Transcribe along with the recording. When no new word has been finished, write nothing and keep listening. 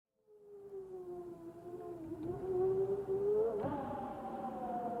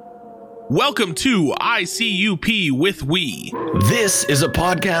Welcome to ICUP with We. This is a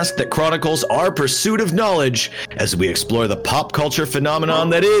podcast that chronicles our pursuit of knowledge as we explore the pop culture phenomenon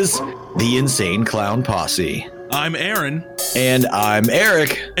that is the Insane Clown Posse. I'm Aaron. And I'm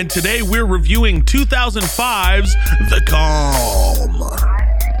Eric. And today we're reviewing 2005's The Calm.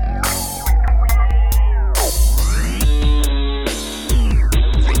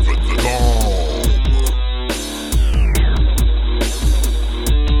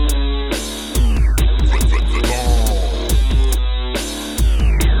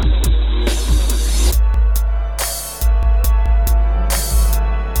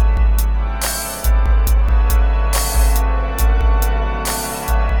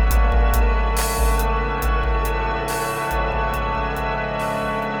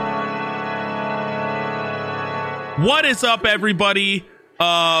 What is up, everybody?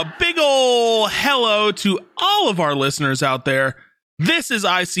 Big ol' hello to all of our listeners out there. This is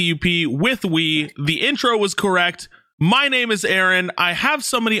ICUP with We. The intro was correct. My name is Aaron. I have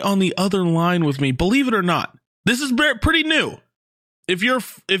somebody on the other line with me. Believe it or not, this is pretty new. If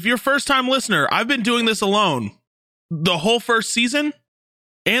you're first time listener, I've been doing this alone the whole first season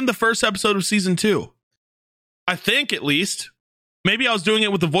and the first episode of season 2. I think, at least. Maybe I was doing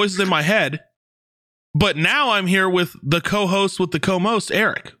it with the voices in my head. But now I'm here with the co-host with the co-most,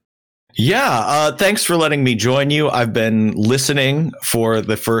 Eric. Yeah, thanks for letting me join you. I've been listening for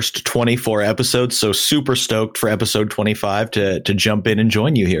the first 24 episodes, so super stoked for episode 25 to jump in and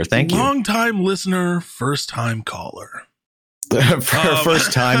join you here. Thank you. Long-time listener, first-time caller.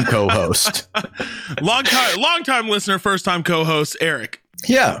 First-time co-host. Long-time listener, first-time co-host, Eric.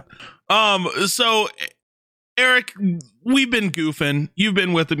 Yeah. So, Eric, we've been goofing. You've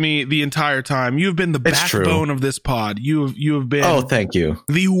been with me the entire time. You've been the backbone of this pod. You have been. Oh, thank you.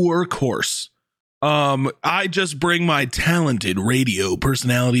 The workhorse. I just bring my talented radio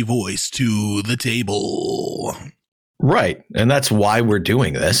personality voice to the table. Right, and that's why we're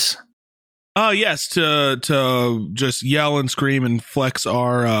doing this. Yes, to just yell and scream and flex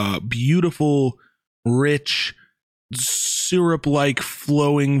our beautiful, rich, syrup-like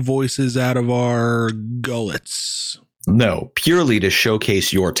flowing voices out of our gullets. No, purely to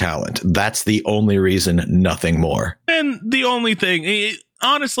showcase your talent. That's the only reason, nothing more. And the only thing,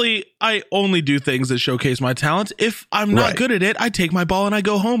 honestly, I only do things that showcase my talent. If I'm not good at it, I take my ball and I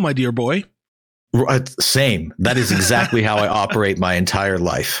go home, my dear boy. Same. That is exactly how I operate my entire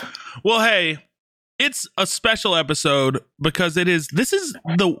life. Well, hey, it's a special episode because this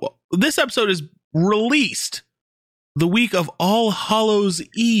episode is released the week of All Hallows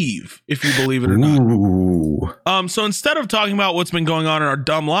Eve, if you believe it or not. Ooh. So instead of talking about what's been going on in our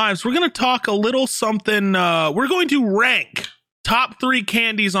dumb lives, we're going to talk a little something. We're going to rank top 3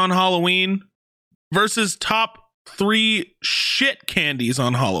 candies on Halloween versus top 3 shit candies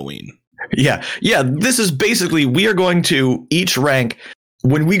on Halloween. Yeah. This is basically, we are going to each rank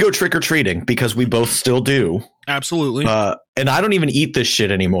when we go trick-or-treating, because we both still do. Absolutely. And I don't even eat this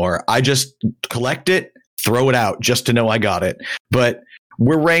shit anymore. I just collect it, throw it out just to know I got it. But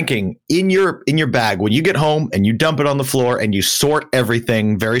we're ranking in your bag when you get home and you dump it on the floor and you sort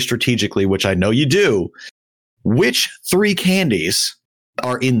everything very strategically, which I know you do. Which 3 candies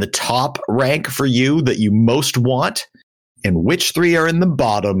are in the top rank for you that you most want, and which 3 are in the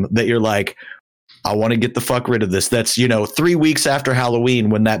bottom that you're like, I want to get the fuck rid of this. That's, 3 weeks after Halloween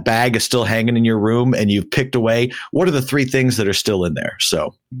when that bag is still hanging in your room and you've picked away. What are the 3 things that are still in there?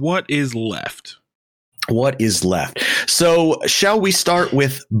 So what is left? So shall we start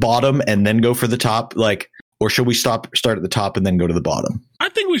with bottom and then go for the top? Or should we start at the top and then go to the bottom? I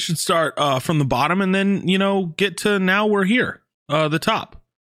think we should start from the bottom and then, get to now we're here, the top.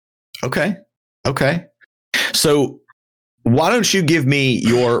 Okay. So why don't you give me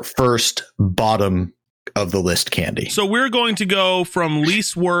your first bottom of the list candy? So we're going to go from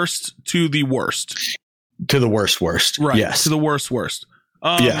least worst to the worst. To the worst. Right. Yes. To the worst.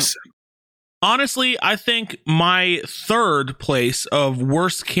 Yes. Honestly, I think my third place of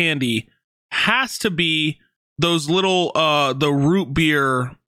worst candy has to be those little the root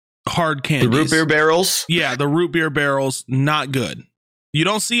beer hard candies. The root beer barrels? Yeah, the root beer barrels, not good. You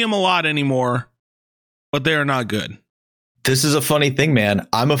don't see them a lot anymore, but they are not good. This is a funny thing, man.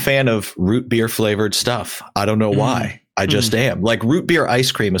 I'm a fan of root beer flavored stuff. I don't know why. I just am. Like root beer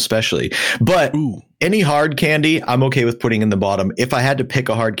ice cream especially. But any hard candy, I'm okay with putting in the bottom. If I had to pick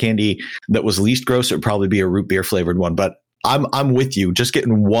a hard candy that was least gross, it would probably be a root beer flavored one. But I'm with you. Just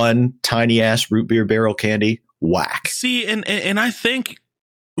getting one tiny ass root beer barrel candy, whack. See, and I think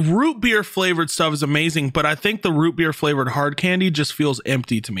root beer flavored stuff is amazing, but I think the root beer flavored hard candy just feels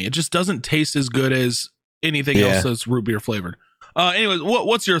empty to me. It just doesn't taste as good as anything else that's root beer flavored. Anyways,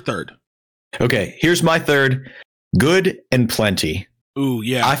 what's your third? Okay, here's my third. Good and plenty. Ooh,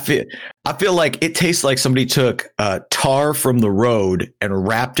 yeah. I feel like it tastes like somebody took tar from the road and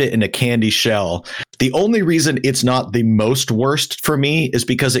wrapped it in a candy shell. The only reason it's not the most worst for me is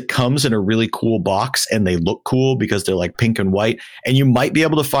because it comes in a really cool box and they look cool because they're like pink and white. And you might be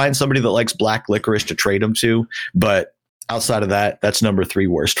able to find somebody that likes black licorice to trade them to. But outside of that, that's number 3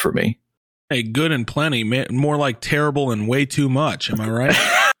 worst for me. Hey, good and plenty. More like terrible and way too much. Am I right?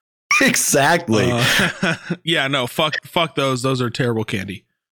 Exactly. Yeah, no, fuck those. Those are terrible candy.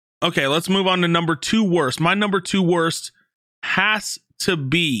 Okay, let's move on to number 2 worst. My number 2 worst has to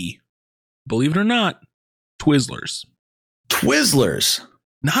be, believe it or not, Twizzlers. Twizzlers.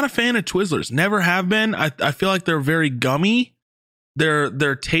 Not a fan of Twizzlers. Never have been. I feel like they're very gummy.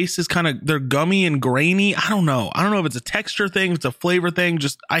 Their taste is they're gummy and grainy. I don't know if it's a texture thing, if it's a flavor thing.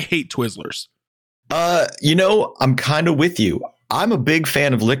 Just I hate Twizzlers. I'm kind of with you. I'm a big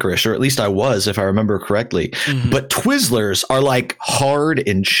fan of licorice, or at least I was, if I remember correctly. Mm-hmm. But Twizzlers are like hard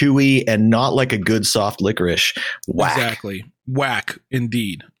and chewy and not like a good soft licorice. Whack. Exactly. Whack,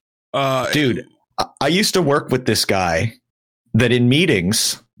 indeed. Dude, I used to work with this guy that in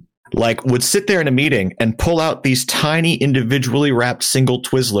meetings, like would sit there in a meeting and pull out these tiny individually wrapped single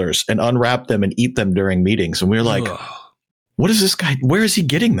Twizzlers and unwrap them and eat them during meetings. And we were like, what is this guy? Where is he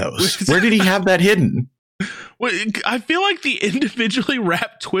getting those? Where did he have that hidden? I feel like the individually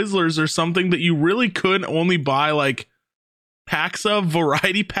wrapped Twizzlers are something that you really could only buy like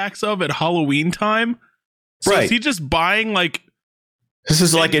variety packs of at Halloween time. So right. Is he just buying like... This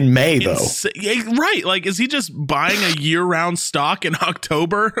is like in May though. Right. Like, is he just buying a year-round stock in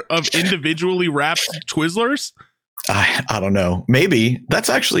October of individually wrapped Twizzlers? I don't know. Maybe.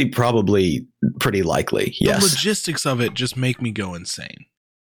 That's actually probably pretty likely. Yes. The logistics of it just make me go insane.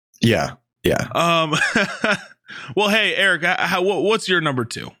 Yeah. Yeah. Well, hey, Eric, what's your number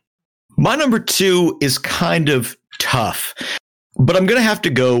 2? My number 2 is kind of tough, but I'm going to have to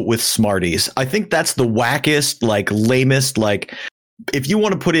go with Smarties. I think that's the wackest, like lamest, like if you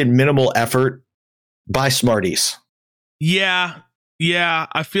want to put in minimal effort, buy Smarties. Yeah.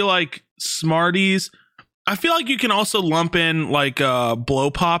 I feel like Smarties. I feel like you can also lump in like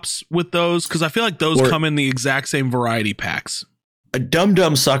Blow Pops with those because I feel like those come in the exact same variety packs. Dum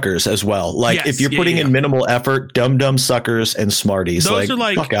Dum Suckers as well. Like yes, if you're putting in minimal effort, Dum Dum Suckers and Smarties. Those are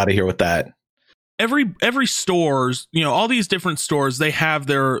like fuck out of here with that. Every stores, all these different stores, they have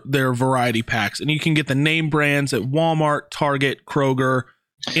their variety packs, and you can get the name brands at Walmart, Target, Kroger,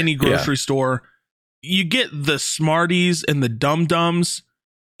 any grocery store. You get the Smarties and the Dum Dums.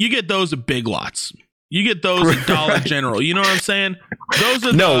 You get those at Big Lots. You get those at Dollar General. You know what I'm saying? Those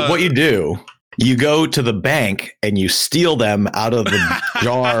are what you do. You go to the bank and you steal them out of the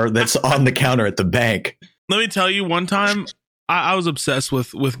jar that's on the counter at the bank. Let me tell you, one time I was obsessed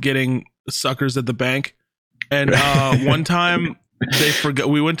with getting suckers at the bank. And one time they forgot.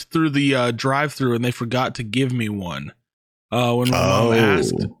 We went through the drive-through and they forgot to give me one when my mom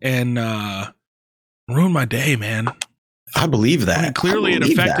asked, and ruined my day, man. I believe that. I mean, clearly it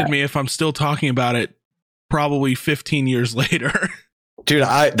affected me if I'm still talking about it probably 15 years later. Dude,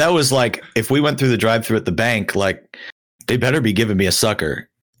 that was like, if we went through the drive-thru at the bank, like they better be giving me a sucker.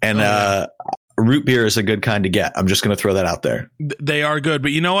 And root beer is a good kind to get. I'm just going to throw that out there. They are good.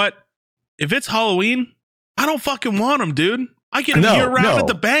 But you know what? If it's Halloween, I don't fucking want them, dude. I get them year-round at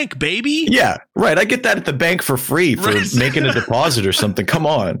the bank, baby. Yeah, right. I get that at the bank for free for making a deposit or something. Come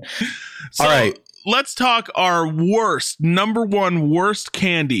on. So, all right. Let's talk our number 1 worst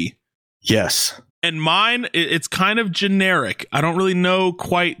candy. Yes. And mine, it's kind of generic. I don't really know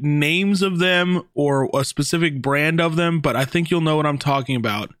quite names of them or a specific brand of them, but I think you'll know what I'm talking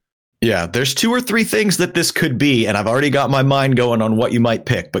about. Yeah, there's 2 or 3 things that this could be, and I've already got my mind going on what you might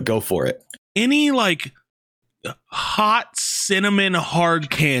pick, but go for it. Any like hot cinnamon hard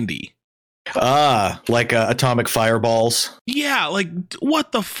candy. Like atomic fireballs. Yeah, like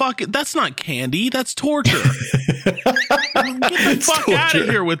what the fuck? That's not candy. That's torture. Get the fuck out of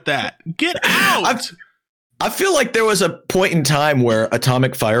here with that. Get out. I feel like there was a point in time where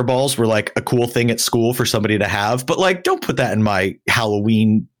atomic fireballs were like a cool thing at school for somebody to have, but like, don't put that in my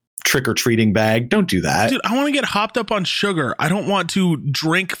Halloween trick-or-treating bag. Don't do that. Dude, I want to get hopped up on sugar. I don't want to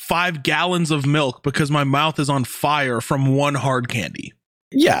drink 5 gallons of milk because my mouth is on fire from one hard candy.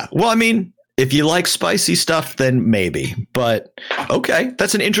 Yeah. Well, I mean, if you like spicy stuff, then maybe. But okay,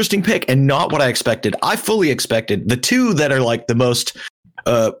 that's an interesting pick and not what I expected. I fully expected the 2 that are like the most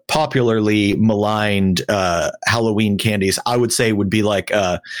popularly maligned Halloween candies, I would say would be like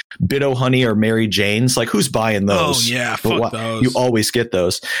Bit-O Honey or Mary Jane's. Like, who's buying those? Oh yeah, fuck those. You always get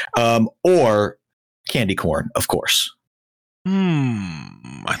those. Or candy corn, of course.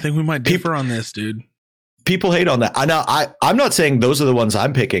 I think we might differ on this, dude. People hate on that. I know. I'm not saying those are the ones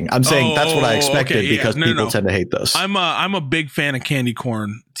I'm picking. I'm saying that's what I expected because people tend to hate those. I'm a big fan of candy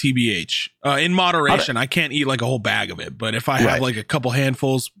corn, TBH. In moderation, I can't eat like a whole bag of it, but if I have like a couple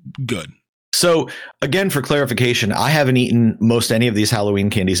handfuls, good. So again, for clarification, I haven't eaten most any of these Halloween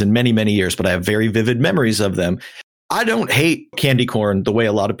candies in many, many years, but I have very vivid memories of them. I don't hate candy corn the way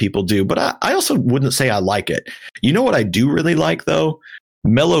a lot of people do, but I also wouldn't say I like it. You know what I do really like, though?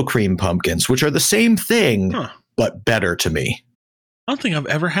 Mellow cream pumpkins, which are the same thing, but better to me. I don't think I've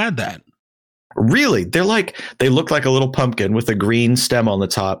ever had that. Really? They look like a little pumpkin with a green stem on the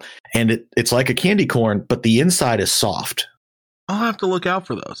top, and it's like a candy corn, but the inside is soft. I'll have to look out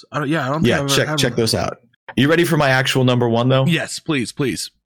for those. I don't think I've ever had check those out. You ready for my actual number one, though? Yes, please.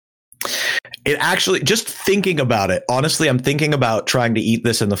 It actually, just thinking about it, honestly, I'm thinking about trying to eat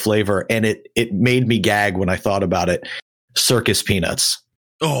this in the flavor, and it made me gag when I thought about it. Circus peanuts.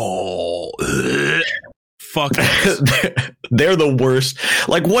 Oh, fuck. They're the worst.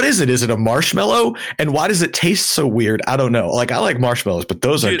 Like, what is it? Is it a marshmallow? And why does it taste so weird? I don't know. Like, I like marshmallows, but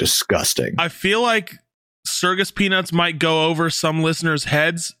those are disgusting. I feel like circus peanuts might go over some listeners'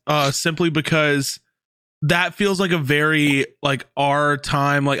 heads simply because that feels like a very like our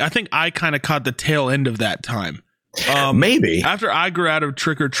time. Like, I think I kind of caught the tail end of that time. Maybe after I grew out of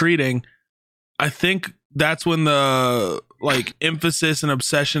trick-or-treating, I think that's when the like emphasis and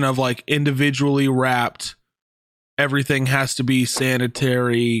obsession of like individually wrapped, everything has to be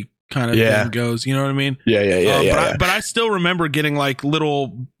sanitary kind of thing goes. You know what I mean? Yeah. But I still remember getting like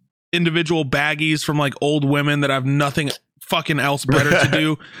little individual baggies from like old women that have nothing fucking else better to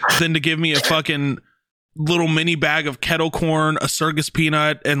do than to give me a fucking little mini bag of kettle corn, a circus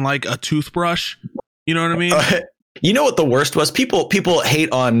peanut, and like a toothbrush. You know what I mean? You know what the worst was? People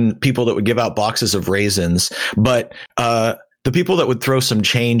hate on people that would give out boxes of raisins, but the people that would throw some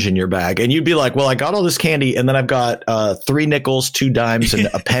change in your bag, and you'd be like, well, I got all this candy, and then I've got 3 nickels, 2 dimes, and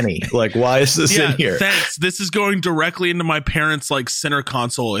a penny. Like, why is this in here? Thanks. This is going directly into my parents' like center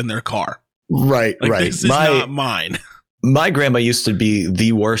console in their car. Right. This is not mine. My grandma used to be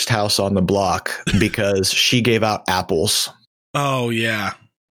the worst house on the block because she gave out apples. Oh, yeah.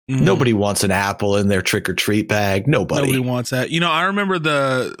 Nobody wants an apple in their trick or treat bag. Nobody wants that. You know, I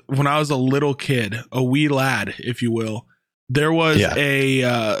remember when I was a little kid, a wee lad, if you will, there was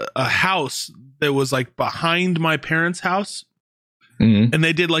a house that was like behind my parents' house, and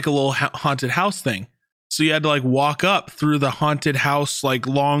they did like a little haunted house thing. So you had to like walk up through the haunted house, like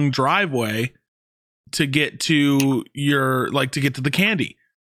long driveway to get to the candy.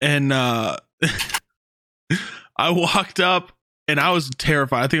 And I walked up. And I was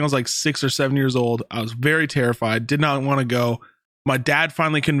terrified. I think I was like 6 or 7 years old. I was very terrified. Did not want to go. My dad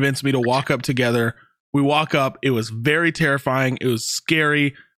finally convinced me to walk up together. We walk up. It was very terrifying. It was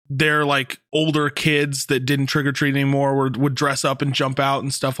scary. They're like older kids that didn't trick or treat anymore would dress up and jump out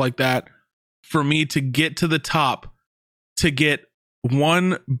and stuff like that. For me to get to the top to get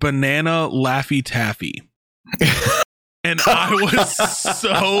one banana Laffy Taffy. And I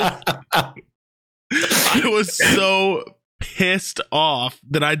was so pissed off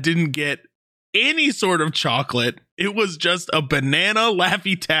that I didn't get any sort of chocolate. It was just a banana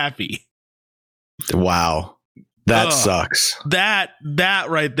Laffy Taffy. Wow. That sucks. That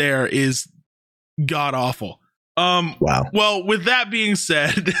right there is god awful. Wow. Well, with that being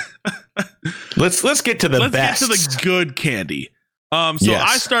said, let's get to the best. Get to the good candy. Yes.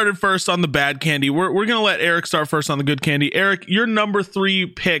 I started first on the bad candy. We're going to let Eric start first on the good candy. Eric, your number 3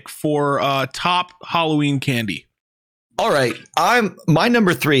 pick for top Halloween candy. All right, my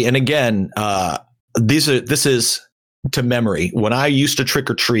number 3, and again, this is to memory. When I used to trick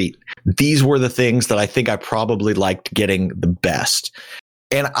or treat, these were the things that I think I probably liked getting the best.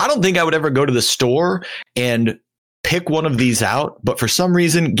 And I don't think I would ever go to the store and pick one of these out, but for some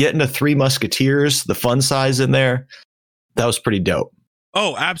reason, getting a 3 Musketeers, the fun size in there, that was pretty dope.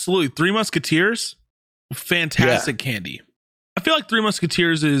 Oh, absolutely, 3 Musketeers, fantastic candy. I feel like 3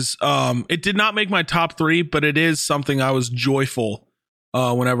 Musketeers is, it did not make my top 3, but it is something I was joyful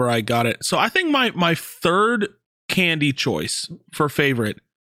whenever I got it. So I think my third candy choice for favorite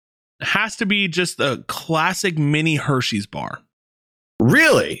has to be just a classic mini Hershey's bar.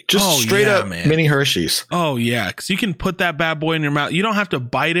 Really? Just straight up mini Hershey's. Oh, yeah. Because you can put that bad boy in your mouth. You don't have to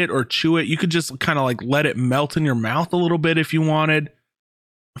bite it or chew it. You could just kind of like let it melt in your mouth a little bit if you wanted.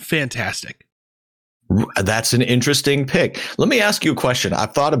 Fantastic. That's an interesting pick. Let me ask you a question.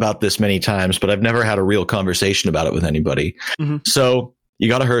 I've thought about this many times, but I've never had a real conversation about it with anybody. Mm-hmm. So you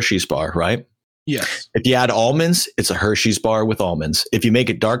got a Hershey's bar, right? Yes. If you add almonds, it's a Hershey's bar with almonds. If you make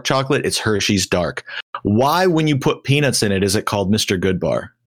it dark chocolate, it's Hershey's dark. why, when you put peanuts in it, is it called Mr. Goodbar?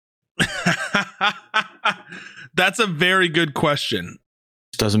 That's a very good question.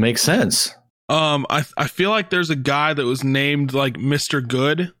 Doesn't make sense. I feel like there's a guy that was named like Mr.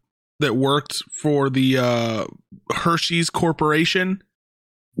 Good that worked for the Hershey's Corporation.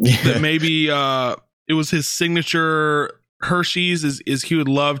 That maybe it was his signature Hershey's is he would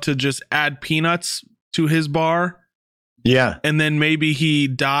love to just add peanuts to his bar. Yeah. And then maybe he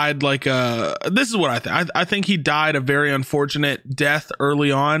died like this is what I think. I think he died a very unfortunate death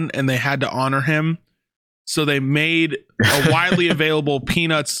early on, and they had to honor him. So they made a widely available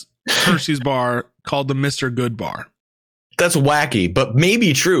peanuts Hershey's bar called the Mr. Good Bar. That's wacky, but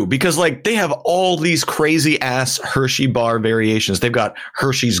maybe true, because like they have all these crazy ass Hershey bar variations. They've got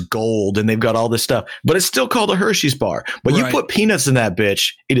Hershey's Gold and they've got all this stuff, but it's still called a Hershey's bar. But you put peanuts in that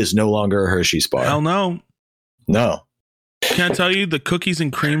bitch, it is no longer a Hershey's bar. Hell no. No. Can I tell you the cookies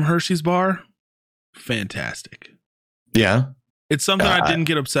and cream Hershey's bar? Fantastic. Yeah. It's something I didn't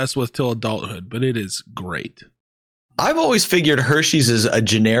get obsessed with till adulthood, but it is great. I've always figured Hershey's is a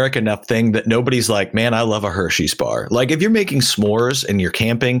generic enough thing that nobody's like, man, I love a Hershey's bar. Like if you're making s'mores and you're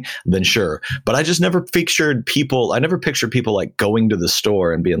camping, then sure. But I just never pictured people like going to the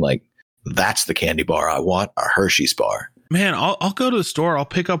store and being like, that's the candy bar I want, a Hershey's bar. Man, I'll go to the store. I'll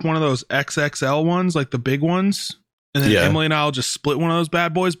pick up one of those XXL ones, like the big ones. And then Emily and I will just split one of those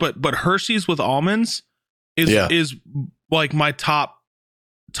bad boys. But Hershey's with almonds is like my top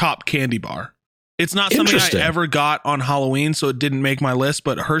candy bar. It's not something I ever got on Halloween, so it didn't make my list.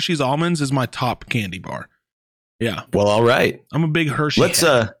 But Hershey's almonds is my top candy bar. Yeah. Well, all right. I'm a big Hershey. Let's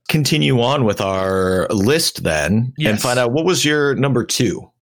continue on with our list then and find out what was your number 2.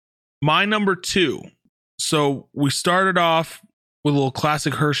 My number 2. So we started off with a little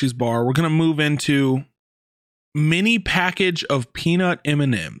classic Hershey's bar. We're gonna move into mini package of peanut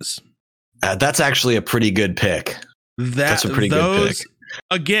M&Ms. That's actually a pretty good pick. That's a pretty good pick.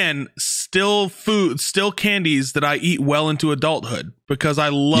 Again, still candies that I eat well into adulthood because I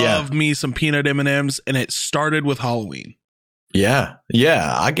love me some peanut M&Ms, and it started with Halloween. Yeah,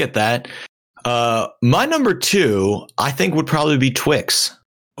 I get that. My number 2, I think, would probably be Twix.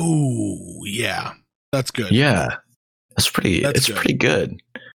 Oh, yeah, that's good. Yeah, it's pretty good.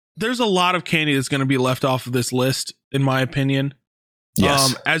 There's a lot of candy that's going to be left off of this list, in my opinion.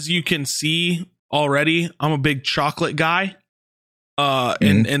 Yes. As you can see already, I'm a big chocolate guy.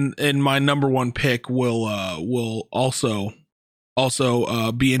 And my number 1 pick will also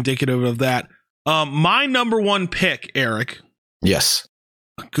be indicative of that. My number 1 pick, Eric. Yes.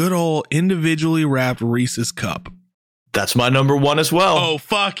 A good old individually wrapped Reese's cup. That's my number 1 as well. Oh,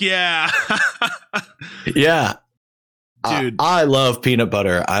 fuck yeah. Yeah. Dude, I love peanut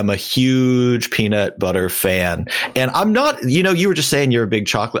butter. I'm a huge peanut butter fan. And I'm not, you were just saying you're a big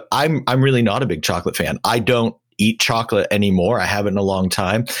chocolate. I'm really not a big chocolate fan. I don't eat chocolate anymore. I haven't in a long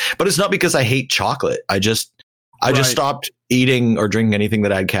time, but it's not because I hate chocolate. I just stopped eating or drinking anything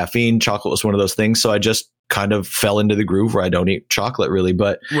that had caffeine. Chocolate was one of those things. So I just kind of fell into the groove where I don't eat chocolate really,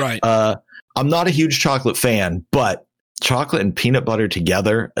 but I'm not a huge chocolate fan, but chocolate and peanut butter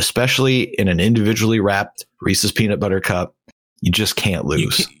together, especially in an individually wrapped Reese's peanut butter cup, you just can't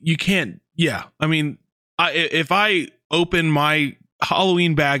lose. You can't. Yeah. I mean, if I open my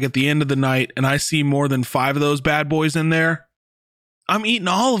Halloween bag at the end of the night and I see more than 5 of those bad boys in there, I'm eating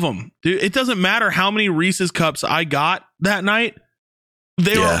all of them. Dude, it doesn't matter how many Reese's cups I got that night.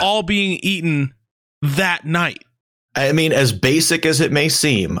 They were all being eaten that night. I mean, as basic as it may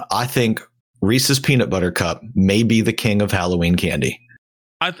seem, I think Reese's peanut butter cup may be the king of Halloween candy.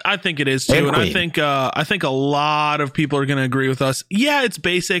 I think it is too, and I think a lot of people are going to agree with us. Yeah, it's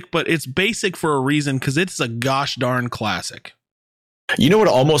basic, but it's basic for a reason because it's a gosh darn classic. You know what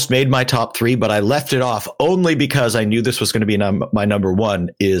almost made my top 3, but I left it off only because I knew this was going to be my number 1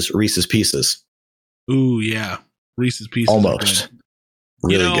 is Reese's Pieces. Ooh, yeah, Reese's Pieces. Almost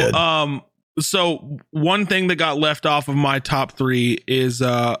really good. So one thing that got left off of my top 3 is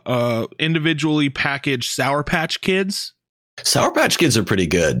individually packaged Sour Patch Kids. Sour Patch Kids are pretty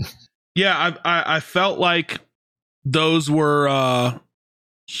good. Yeah, I felt like those were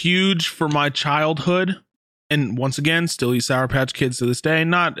huge for my childhood. And once again, still eat Sour Patch Kids to this day.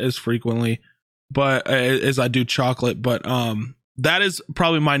 Not as frequently, but as I do chocolate. But that is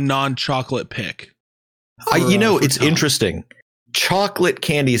probably my non-chocolate pick. It's interesting. Chocolate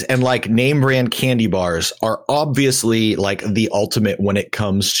candies and like name brand candy bars are obviously like the ultimate when it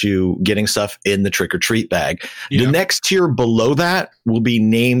comes to getting stuff in the trick or treat bag. Yeah. The next tier below that will be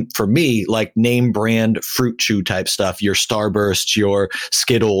name brand fruit chew type stuff, your Starburst, your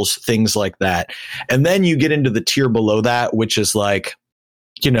Skittles, things like that. And then you get into the tier below that, which is like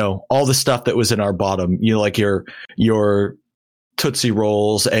all the stuff that was in our bottom, like your Tootsie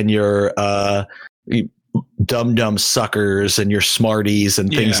Rolls and your Dum Dum Suckers and your Smarties and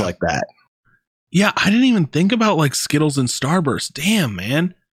things like that. Yeah, I didn't even think about like Skittles and Starburst. Damn,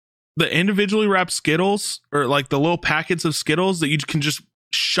 man. The individually wrapped Skittles, or like the little packets of Skittles that you can just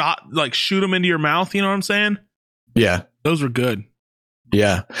shoot them into your mouth. You know what I'm saying? Yeah. Those were good.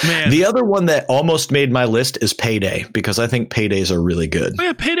 Yeah. Man. The other one that almost made my list is Payday, because I think Paydays are really good. Oh,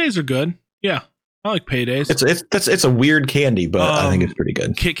 yeah, Paydays are good. Yeah. I like Paydays. It's a weird candy, but I think it's pretty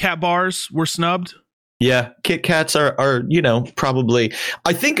good. Kit Kat bars were snubbed. Yeah, Kit Kats are probably,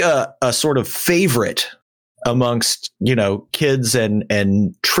 I think a sort of favorite amongst kids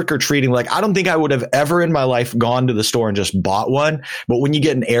and trick or treating. Like, I don't think I would have ever in my life gone to the store and just bought one, but when you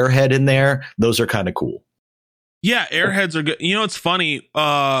get an Airhead in there, those are kind of cool. Yeah, Airheads are good. It's funny.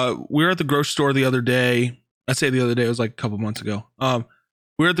 We were at the grocery store the other day. I say the other day, it was like a couple months ago.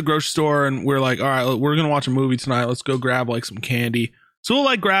 We were at the grocery store and we're like, all right, we're gonna watch a movie tonight. Let's go grab like some candy. So we'll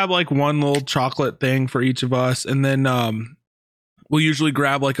like grab like one little chocolate thing for each of us, and then we'll usually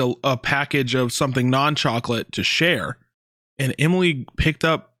grab like a package of something non-chocolate to share. And Emily picked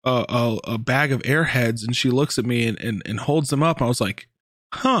up a bag of Airheads, and she looks at me and holds them up. I was like,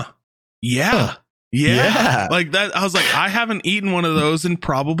 yeah. Like that. I was like, I haven't eaten one of those in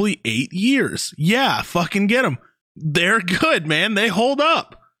probably 8 years. Yeah, fucking get them. They're good, man. They hold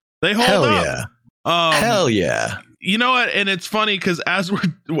up. Hell up. Yeah. Hell yeah. You know what? And it's funny because as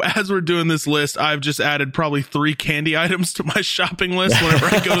we're doing this list, I've just added probably 3 candy items to my shopping list whenever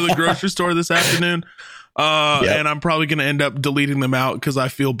I go to the grocery store this afternoon. And I'm probably going to end up deleting them out because I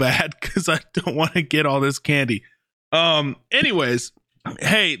feel bad because I don't want to get all this candy. Anyways,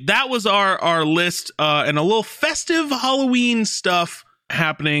 hey, that was our list and a little festive Halloween stuff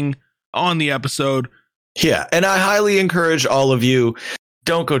happening on the episode. Yeah. And I highly encourage all of you,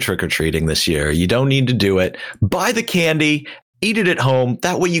 don't go trick-or-treating this year. You don't need to do it. Buy the candy, eat it at home.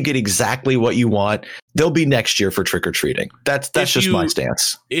 That way you get exactly what you want. They'll be next year for trick-or-treating. That's just my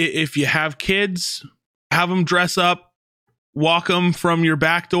stance. If you have kids, have them dress up, walk them from your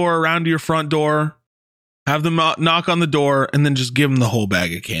back door around to your front door, have them knock on the door, and then just give them the whole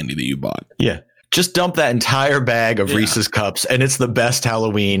bag of candy that you bought. Yeah. Just dump that entire bag of Reese's Cups, and it's the best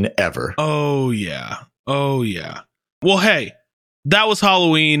Halloween ever. Oh, yeah. Well, hey. That was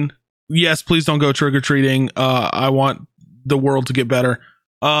Halloween. Yes, please don't go trick-or-treating. I want the world to get better.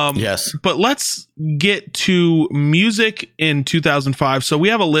 Yes. But let's get to music in 2005. So we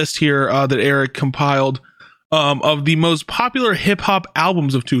have a list here that Eric compiled of the most popular hip-hop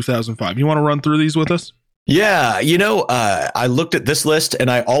albums of 2005. You want to run through these with us? Yeah. I looked at this list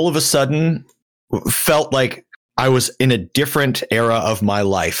and I all of a sudden felt like I was in a different era of my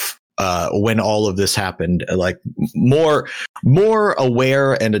life. When all of this happened, like more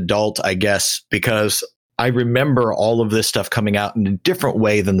aware and adult, I guess, because I remember all of this stuff coming out in a different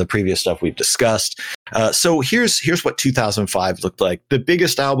way than the previous stuff we've discussed. So here's what 2005 looked like. The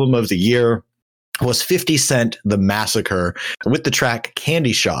biggest album of the year was 50 Cent, The Massacre, with the track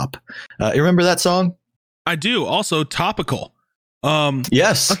Candy Shop. You remember that song? I do. Also topical.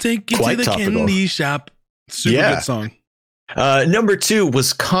 Yes. I'll take you to the topical candy shop. Super good song. Number 2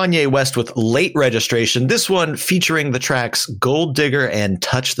 was Kanye West with Late Registration. This one featuring the tracks Gold Digger and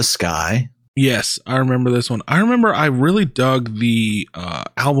Touch the Sky. Yes, I remember this one. I remember I really dug the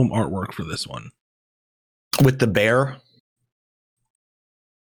album artwork for this one. With the bear?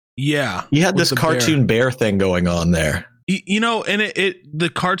 Yeah. You had this cartoon bear thing going on there. And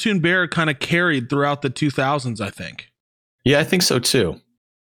the cartoon bear kind of carried throughout the 2000s, I think. Yeah, I think so too.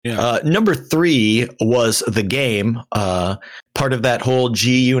 Yeah. Number 3 was The Game, part of that whole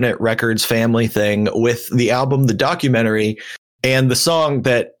G-Unit Records family thing with the album, The Documentary, and the song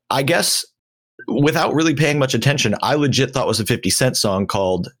that I guess, without really paying much attention, I legit thought was a 50 Cent song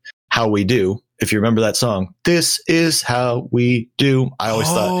called How We Do. If you remember that song, This Is How We Do. I always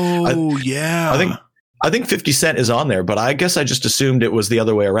thought. Oh, yeah. I think 50 Cent is on there, but I guess I just assumed it was the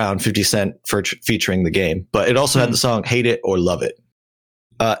other way around, 50 Cent featuring The Game. But it also had the song Hate It or Love It.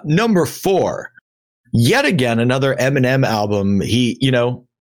 Number 4, yet again, another Eminem album. He,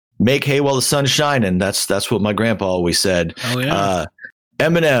 make hay while the sun's shining. That's what my grandpa always said. Oh, yeah.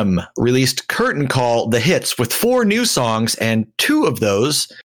 Eminem released Curtain Call, The Hits, with 4 new songs, and 2 of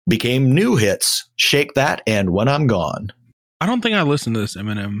those became new hits, Shake That and When I'm Gone. I don't think I listened to this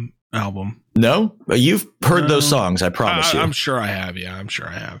Eminem album. No? You've heard those songs, I promise you. I'm sure I have. Yeah, I'm sure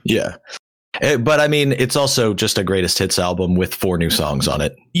I have. Yeah. But I mean, it's also just a greatest hits album with 4 new songs on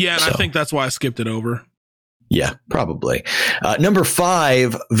it. Yeah, and I think that's why I skipped it over. Yeah, probably. Number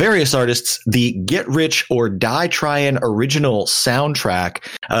 5, various artists, the Get Rich or Die Tryin' original soundtrack.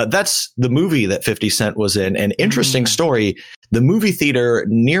 That's the movie that 50 Cent was in. An interesting story. The movie theater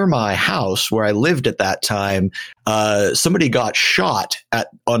near my house where I lived at that time, somebody got shot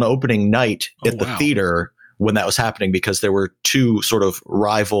on opening night at the theater when that was happening because there were 2 sort of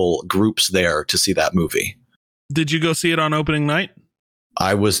rival groups there to see that movie. Did you go see it on opening night?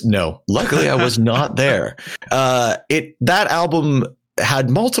 Luckily I was not there. That album had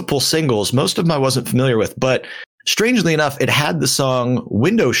multiple singles. Most of them I wasn't familiar with, but strangely enough, it had the song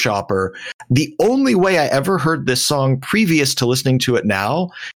Window Shopper. The only way I ever heard this song previous to listening to it now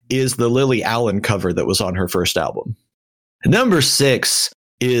is the Lily Allen cover that was on her first album. Number 6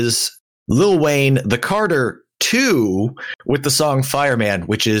 is Lil Wayne, The Carter 2 with the song Fireman,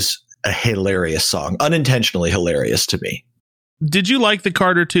 which is a hilarious song, unintentionally hilarious to me. Did you like The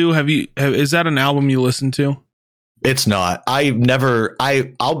Carter 2? Is that an album you listened to? It's not.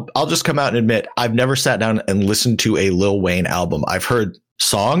 I'll just come out and admit I've never sat down and listened to a Lil Wayne album. I've heard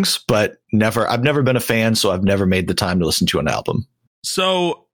songs, but I've never been a fan, so I've never made the time to listen to an album.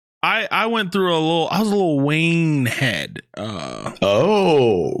 So I went through I was a little Wayne head. I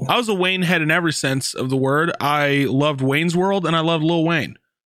was a Wayne head in every sense of the word. I loved Wayne's World and I loved Lil Wayne.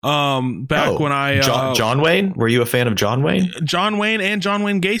 When John Wayne, were you a fan of John Wayne? John Wayne and John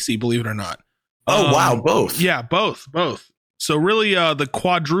Wayne Gacy, believe it or not. Wow, both. Yeah, both. So really the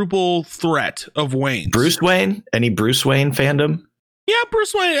quadruple threat of Wayne. Bruce Wayne? Any Bruce Wayne fandom? Yeah,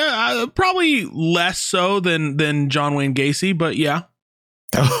 Bruce Wayne probably less so than John Wayne Gacy, but yeah.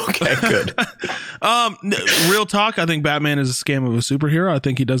 Okay, good. Real talk, I think Batman is a scam of a superhero. I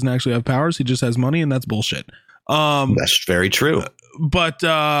think he doesn't actually have powers. He just has money, and that's bullshit. That's very true. But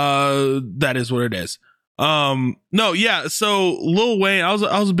that is what it is. No, yeah. So Lil Wayne, I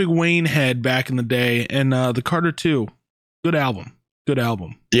was a big Wayne head back in the day, and the Carter 2, good album.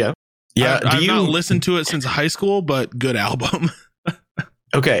 Yeah. I've not listened to it since high school, but good album.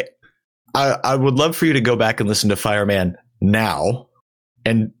 Okay, I would love for you to go back and listen to Fireman now,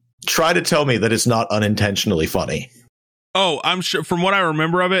 and try to tell me that it's not unintentionally funny. Oh, I'm sure. From what I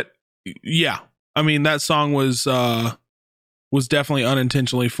remember of it, yeah. I mean, that song was definitely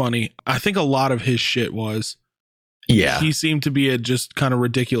unintentionally funny. I think a lot of his shit was. Yeah. He seemed to be a just kind of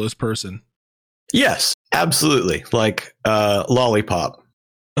ridiculous person. Yes, absolutely. Like Lollipop.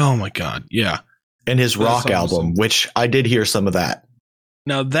 Oh my God. Yeah. And his rock album, which I did hear some of that.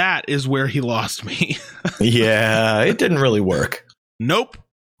 Now that is where he lost me. Yeah, it didn't really work. Nope.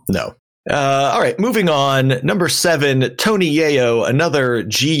 No. All right, moving on. Number 7, Tony Yayo, another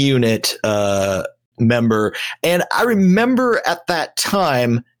G Unit member. And I remember at that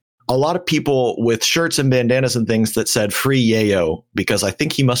time, a lot of people with shirts and bandanas and things that said free Yayo, because I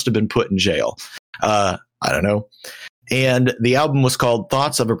think he must have been put in jail. I don't know. And the album was called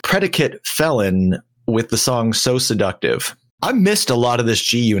Thoughts of a Predicate Felon with the song So Seductive. I missed a lot of this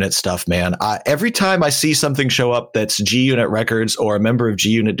G Unit stuff, man. Every time I see something show up that's G Unit Records or a member of G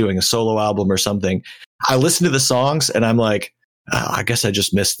Unit doing a solo album or something, I listen to the songs and I'm like, I guess I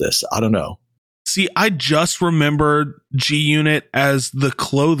just missed this. I don't know. See, I just remembered G Unit as the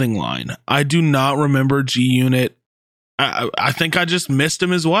clothing line. I do not remember G Unit. I think I just missed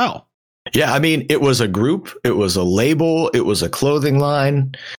him as well. Yeah, I mean, it was a group, it was a label, it was a clothing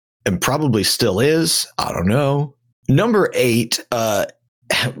line, and probably still is. I don't know. Number 8, a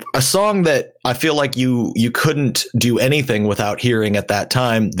song that I feel like you couldn't do anything without hearing at that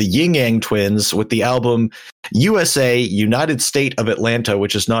time, the Yin Yang Twins with the album USA, United State of Atlanta,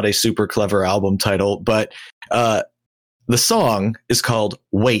 which is not a super clever album title, but the song is called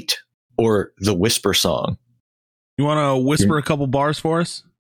Wait, or the Whisper Song. You want to whisper a couple bars for us?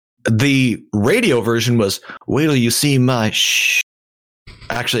 The radio version was, wait till you see my shh.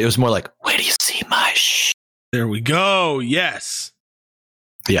 Actually, it was more like, wait till you see my shh. There we go. Yes.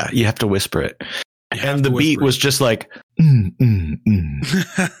 Yeah, you have to whisper it. And the beat was just like, It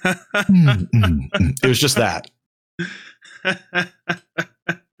was just that.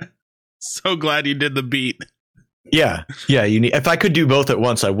 So glad you did the beat. Yeah. If I could do both at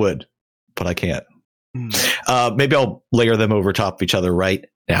once, I would, but I can't. Maybe I'll layer them over top of each other right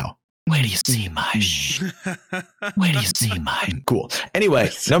now. Wait till you see my shh. Wait till you see mine. Cool. Anyway,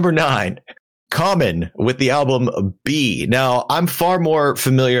 number 9. Common with the album B. Now, I'm far more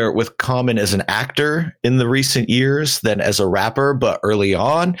familiar with Common as an actor in the recent years than as a rapper, but early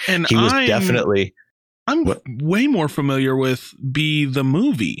on, and he was definitely... I'm way more familiar with B, the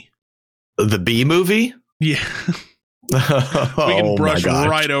movie. The B movie? Yeah. We can brush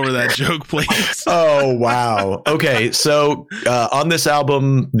right over that joke, please. Oh, wow. Okay, so on this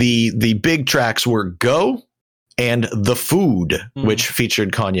album, the big tracks were Go, and The Food, which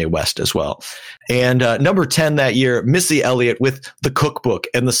featured Kanye West as well. And number 10 that year, Missy Elliott with The Cookbook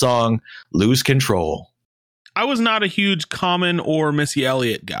and the song Lose Control. I was not a huge Common or Missy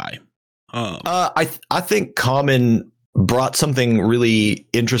Elliott guy. I think Common brought something really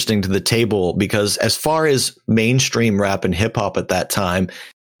interesting to the table, because as far as mainstream rap and hip hop at that time,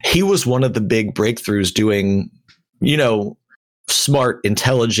 he was one of the big breakthroughs doing, smart,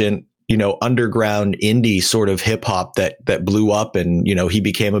 intelligent, underground indie sort of hip hop that blew up, and, he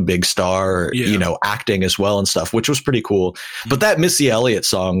became a big star, acting as well and stuff, which was pretty cool. But that Missy Elliott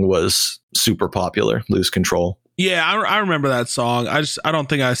song was super popular, Lose Control. Yeah, I remember that song. I don't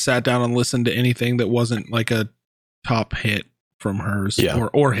think I sat down and listened to anything that wasn't like a top hit from hers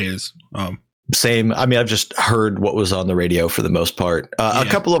or his. Same. I mean, I've just heard what was on the radio for the most part. A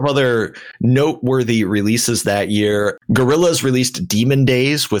couple of other noteworthy releases that year. Gorillaz released Demon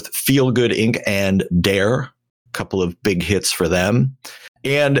Days with Feel Good Inc. and Dare. A couple of big hits for them.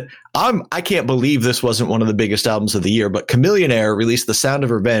 And I can't believe this wasn't one of the biggest albums of the year, but Chamillionaire released The Sound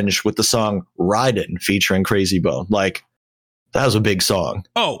of Revenge with the song Ridin' featuring Crazy Bone. Like, that was a big song.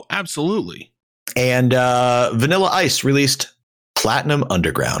 Oh, absolutely. And Vanilla Ice released Platinum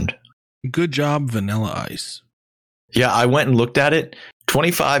Underground. Good job, Vanilla Ice. Yeah, I went and looked at it.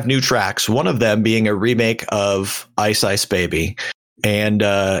 25 new tracks, one of them being a remake of Ice Ice Baby. And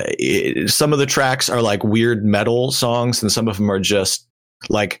some of the tracks are like weird metal songs, and some of them are just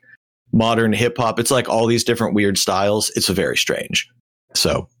like modern hip hop. It's like all these different weird styles. It's very strange.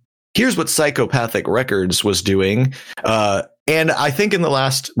 So here's what Psychopathic Records was doing. And I think in the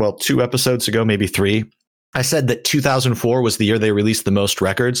last, 2 episodes ago, maybe 3, I said that 2004 was the year they released the most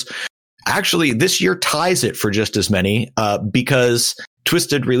records. Actually, this year ties it for just as many, because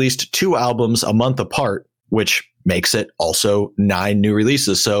Twisted released 2 albums a month apart, which makes it also 9 new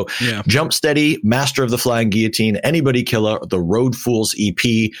releases. So Jump Steady, Master of the Flying Guillotine, Anybody Killer, The Road Fools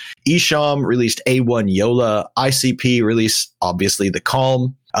EP, Esham released A1 Yola, ICP released, obviously, The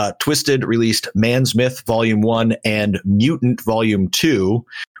Calm, Twisted released Man's Myth Volume 1 and Mutant Volume 2,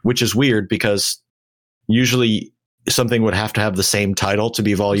 which is weird because usually something would have to have the same title to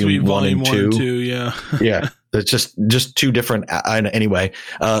be volume 1 and 2. Yeah. It's just 2 different. Anyway,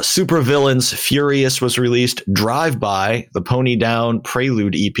 Super Villains Furious was released. Drive By, the Pony Down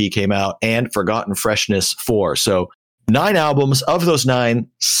Prelude EP came out, and Forgotten Freshness 4. So 9 albums. Of those 9,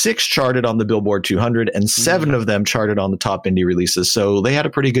 6 charted on the Billboard 200 and 7 of them charted on the top indie releases. So they had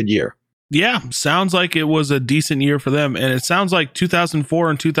a pretty good year. Yeah, sounds like it was a decent year for them. And it sounds like 2004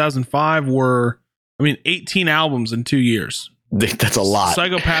 and 2005 were, 18 albums in 2 years. That's a lot.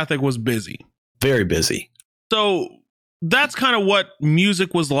 Psychopathic was busy. Very busy. So that's kind of what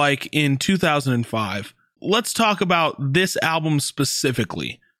music was like in 2005. Let's talk about this album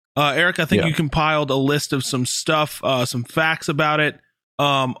specifically. Eric, I think you compiled a list of some stuff, some facts about it.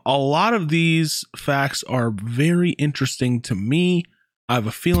 A lot of these facts are very interesting to me. I have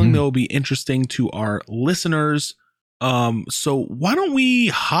a feeling they'll be interesting to our listeners. So why don't we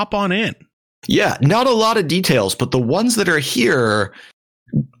hop on in? Yeah, not a lot of details, but the ones that are here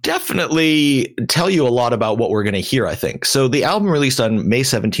definitely tell you a lot about what we're going to hear, I think. So the album released on May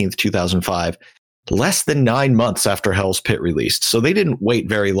 17th, 2005, less than 9 months after Hell's Pit released. So they didn't wait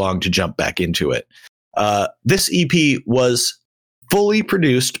very long to jump back into it. This EP was fully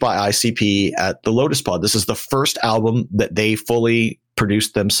produced by ICP at the Lotus Pod. This is the first album that they fully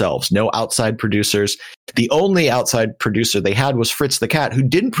produced themselves. No outside producers. The only outside producer they had was Fritz the Cat, who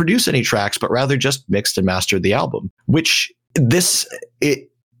didn't produce any tracks, but rather just mixed and mastered the album, which we'll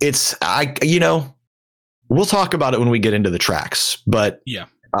talk about it when we get into the tracks, but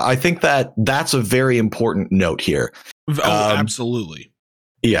I think that's a very important note here. Oh, absolutely.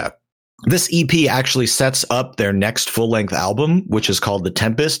 Yeah. This EP actually sets up their next full-length album, which is called The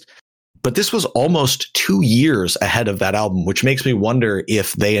Tempest. But this was almost 2 years ahead of that album, which makes me wonder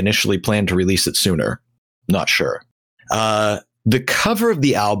if they initially planned to release it sooner. Not sure. The cover of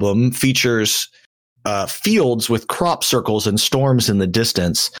the album features fields with crop circles and storms in the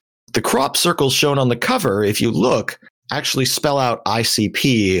distance. The crop circles shown on the cover, if you look, actually spell out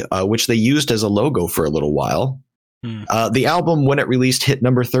ICP, which they used as a logo for a little while. The album, when it released, hit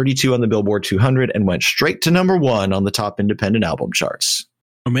number 32 on the Billboard 200 and went straight to number 1 on the top independent album charts.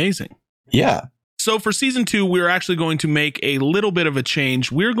 Amazing. Yeah. So for season 2, we're actually going to make a little bit of a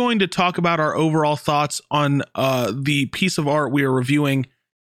change. We're going to talk about our overall thoughts on the piece of art we are reviewing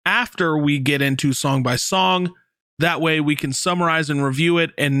after we get into song by song. That way we can summarize and review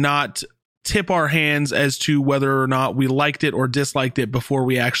it and not tip our hands as to whether or not we liked it or disliked it before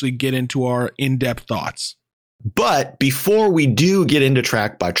we actually get into our in-depth thoughts. But before we do get into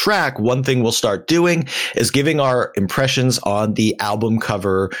track by track, one thing we'll start doing is giving our impressions on the album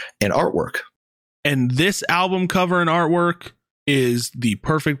cover and artwork. And this album cover and artwork is the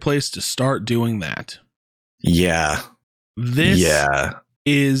perfect place to start doing that. Yeah. This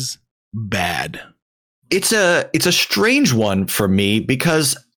is bad. It's a strange one for me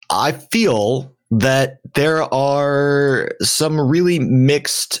because I feel that there are some really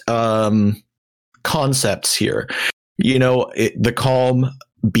mixed concepts here. You know, the calm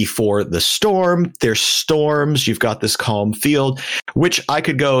before the storm, there's storms, you've got this calm field, which I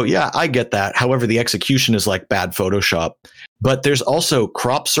could go, yeah, I get that. However, the execution is like bad Photoshop. But there's also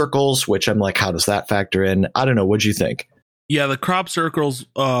crop circles, which I'm like, how does that factor in? I don't know. What'd you think? Yeah, the crop circles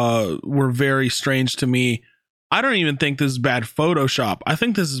were very strange to me. I don't even think this is bad Photoshop. I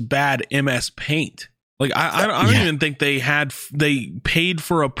think this is bad MS Paint. Like I don't even think they paid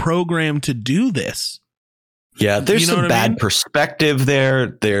for a program to do this. Yeah, there's some bad perspective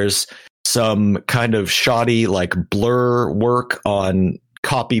there. There's some kind of shoddy like blur work on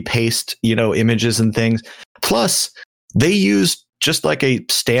copy paste, images and things. Plus, they used just like a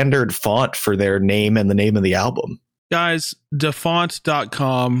standard font for their name and the name of the album. Guys,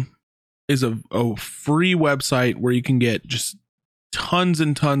 dafont.com is a free website where you can get just tons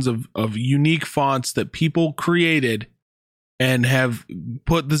and tons of unique fonts that people created and have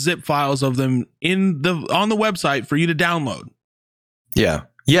put the zip files of them on the website for you to download. Yeah.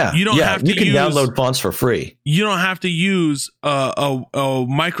 Yeah. You can download fonts for free. You don't have to use a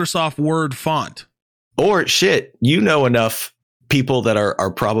Microsoft Word font. Or shit, enough people that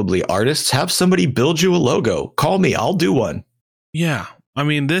are probably artists. Have somebody build you a logo. Call me. I'll do one. Yeah. I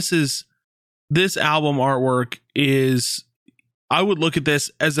mean, this album artwork is, I would look at this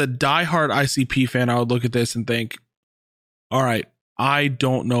as a diehard ICP fan. I would look at this and think, all right, I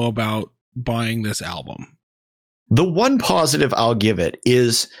don't know about buying this album. The one positive I'll give it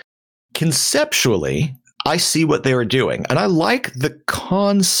is conceptually, I see what they were doing. And I like the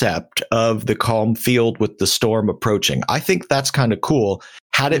concept of the calm field with the storm approaching. I think that's kind of cool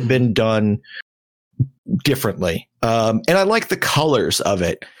had it been done differently. And I like the colors of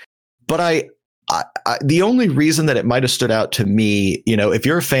it. But I the only reason that it might have stood out to me, if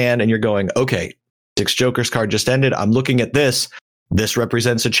you're a fan and you're going, okay, 6 Jokers card just ended. I'm looking at this. This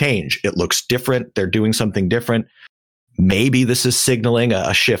represents a change. It looks different. They're doing something different. Maybe this is signaling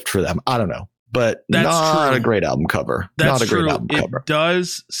a shift for them. I don't know. But that's not true. A great album cover. That's not a true. Great album cover. It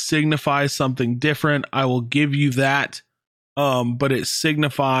does signify something different. I will give you that. But it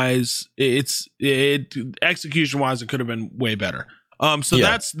signifies execution wise, it could have been way better.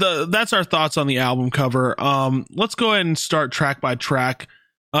 That's our thoughts on the album cover. Let's go ahead and start track by track.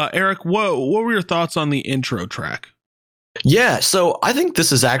 Eric, what were your thoughts on the intro track? Yeah, so I think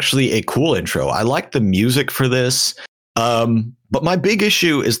this is actually a cool intro. I like the music for this. But my big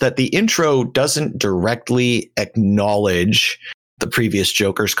issue is that the intro doesn't directly acknowledge the previous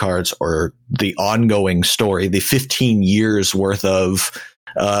Joker's cards or the ongoing story, the 15 years worth of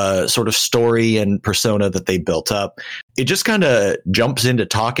sort of story and persona that they built up. It just kind of jumps into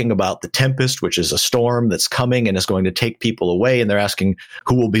talking about the Tempest, which is a storm that's coming and is going to take people away. And they're asking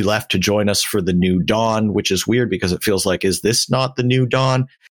who will be left to join us for the new dawn, which is weird because it feels like, is this not the new dawn?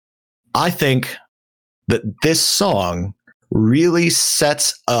 I think that this song really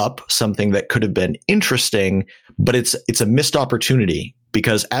sets up something that could have been interesting, but it's a missed opportunity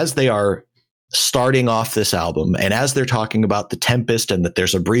because as they are starting off this album and as they're talking about the Tempest and that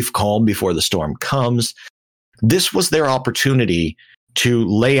there's a brief calm before the storm comes, this was their opportunity to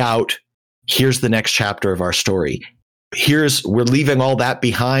lay out, here's the next chapter of our story. We're leaving all that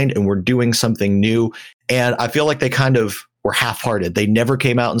behind and we're doing something new. And I feel like they kind of were half-hearted. They never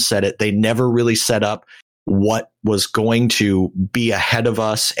came out and said it. They never really set up what was going to be ahead of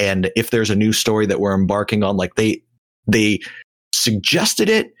us. And if there's a new story that we're embarking on, like they suggested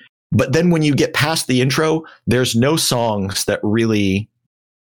it. But then when you get past the intro, there's no songs that really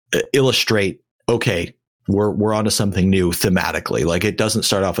illustrate, okay, we're onto something new thematically. Like it doesn't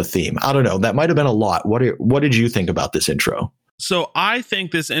start off a theme. I don't know. That might have been a lot. What did you think about this intro? So I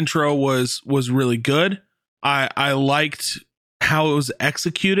think this intro was really good. I liked how it was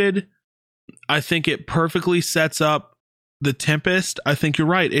executed. I think it perfectly sets up the Tempest. I think you're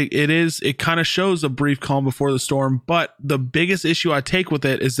right. It kind of shows a brief calm before the storm, but the biggest issue I take with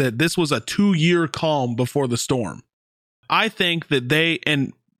it is that this was a 2-year calm before the storm. I think that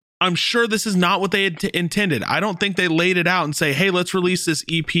and I'm sure this is not what they had intended. I don't think they laid it out and say, hey, let's release this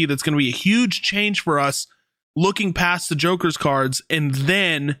EP that's going to be a huge change for us, looking past the Joker's cards, and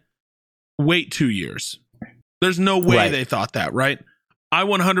then wait 2 years. There's no way they thought that, right? I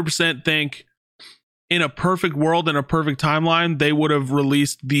 100% think in a perfect world, in a perfect timeline, they would have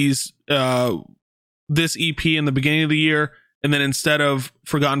released this EP in the beginning of the year, and then instead of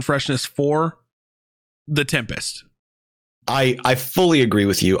Forgotten Freshness 4, The Tempest. I fully agree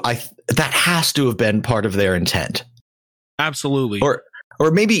with you. That has to have been part of their intent. Absolutely.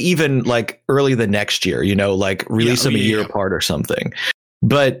 Or maybe even like early the next year, like release them a year apart or something.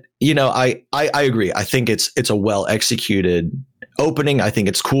 But, I agree. I think it's a well executed opening. I think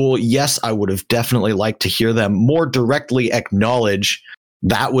it's cool. Yes, I would have definitely liked to hear them more directly acknowledge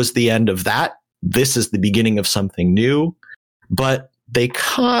that was the end of that. This is the beginning of something new. But they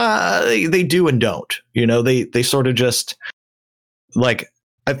do and don't. They sort of just like,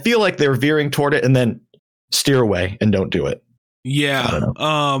 I feel like they're veering toward it and then steer away and don't do it. Yeah.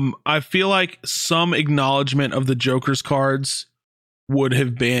 I feel like some acknowledgement of the Joker's cards would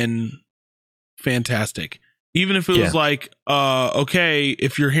have been fantastic. Even if it was like, okay,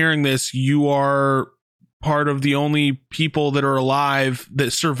 if you're hearing this, you are part of the only people that are alive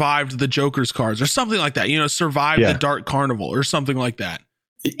that survived the Joker's cards or something like that, survived the Dark Carnival or something like that.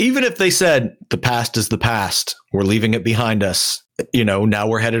 Even if they said the past is the past, we're leaving it behind us, now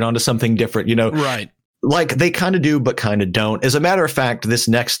we're headed on to something different, Right. Like they kind of do, but kind of don't. As a matter of fact, this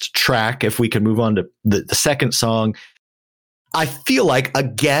next track, if we can move on to the second song, I feel like,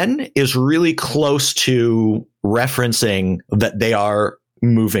 again, is really close to referencing that they are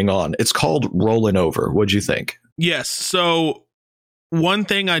moving on. It's called Rollin' Over. What'd you think? Yes. So one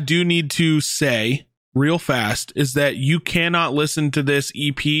thing I do need to say real fast is that you cannot listen to this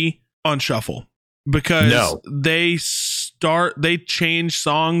EP on shuffle because they change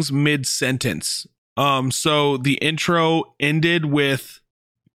songs mid-sentence. So the intro ended with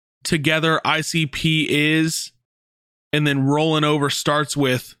Together ICP Is, and then Rollin' Over starts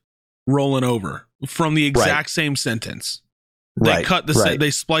with Rollin' Over from the exact same sentence. They they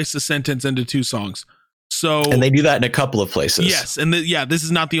splice the sentence into two songs. So, and they do that in a couple of places. Yes. And this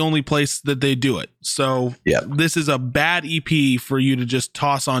is not the only place that they do it. So this is a bad EP for you to just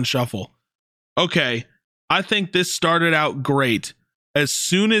toss on shuffle. Okay. I think this started out great. As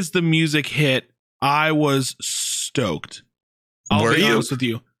soon as the music hit, I was stoked. I'll be honest with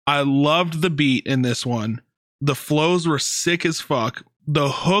you. I loved the beat in this one. The flows were sick as fuck. The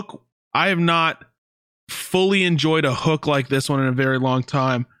hook, I have not fully enjoyed a hook like this one in a very long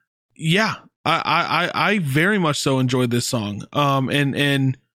time. Yeah, I very much so enjoyed this song.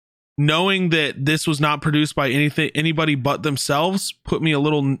 And knowing that this was not produced by anybody but themselves put me a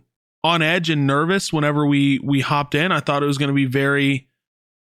little on edge and nervous whenever we hopped in. I thought it was going to be very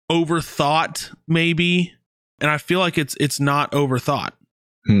overthought, maybe, and I feel like it's not overthought.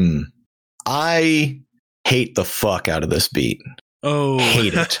 I hate the fuck out of this beat. Oh,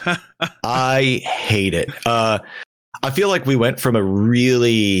 hate it. I hate it. I feel like we went from a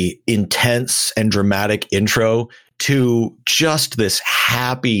really intense and dramatic intro to just this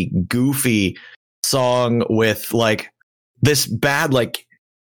happy, goofy song with like this bad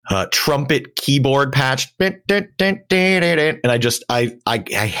trumpet keyboard patch, and I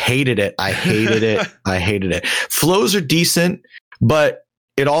hated it. I hated it. Flows are decent, but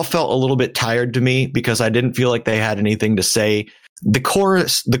it all felt a little bit tired to me because I didn't feel like they had anything to say. The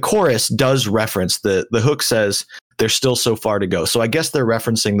chorus does reference the hook says there's still so far to go. So I guess they're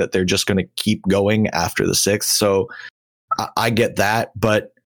referencing that they're just going to keep going after the sixth. So I get that,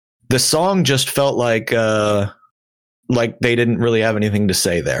 but the song just felt like they didn't really have anything to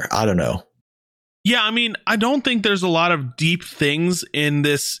say there. I don't know. Yeah, I mean, I don't think there's a lot of deep things in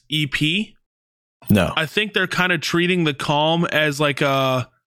this EP. No. I think they're kind of treating the calm as like a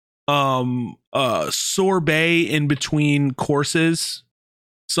sorbet in between courses.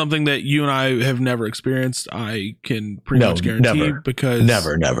 Something that you and I have never experienced. I can pretty much guarantee because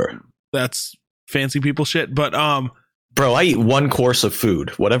never. That's fancy people shit. But bro, I eat one course of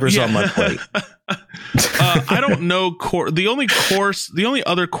food, whatever's on my plate. I don't know. The only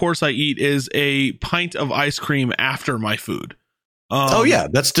other course I eat is a pint of ice cream after my food.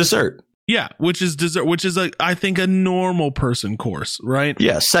 That's dessert. Yeah, which is dessert, which is I think a normal person course, right?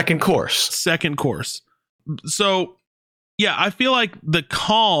 Yeah, second course. So, yeah, I feel like the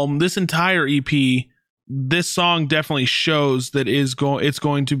calm, this entire EP, this song definitely shows that it's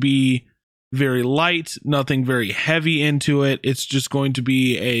going to be very light, nothing very heavy into it. It's just going to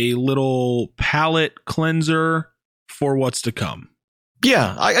be a little palate cleanser for what's to come.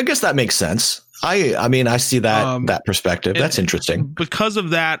 Yeah, I guess that makes sense. I mean, I see that perspective. That's interesting. Because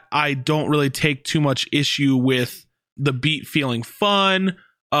of that, I don't really take too much issue with the beat feeling fun.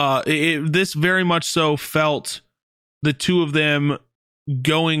 This very much so felt the two of them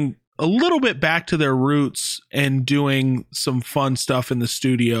going a little bit back to their roots and doing some fun stuff in the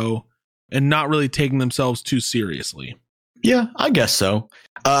studio. and not really taking themselves too seriously. Yeah, I guess so.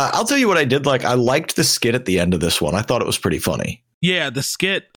 I'll tell you what I did like. I liked the skit at the end of this one. I thought it was pretty funny. Yeah, the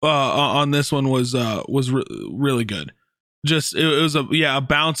skit on this one was really good. Just it was a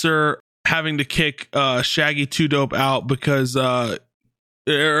bouncer having to kick Shaggy 2 Dope out because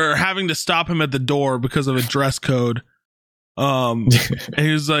or having to stop him at the door because of a dress code. And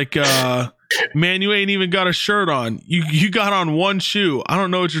he was like, man, you ain't even got a shirt on. You got on one shoe. I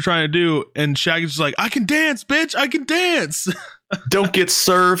don't know what you're trying to do. And Shaggy's just like, I can dance, bitch. I can dance. Don't get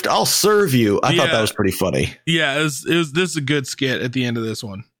served. I'll serve you. I thought that was pretty funny. Yeah, this is a good skit at the end of this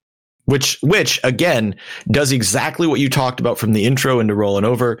one. Which again does exactly what you talked about from the intro into Rolling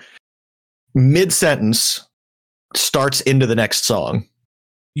Over. Mid-sentence starts into the next song.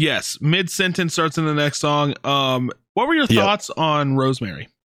 Yes, mid-sentence starts in the next song. What were your thoughts on Rosemary?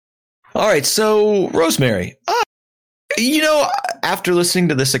 All right, so Rosemary. After listening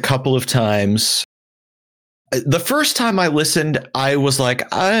to this a couple of times, the first time I listened, I was like,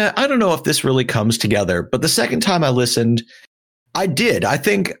 I don't know if this really comes together. But the second time I listened, I did. I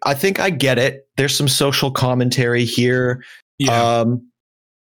think I get it. There's some social commentary here. Yeah.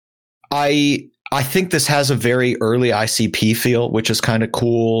 I think this has a very early ICP feel, which is kind of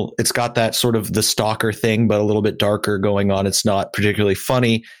cool. It's got that sort of the stalker thing, but a little bit darker going on. It's not particularly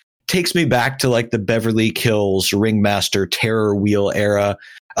funny. Takes me back to like the Beverly Kills, Ringmaster, Terror Wheel era.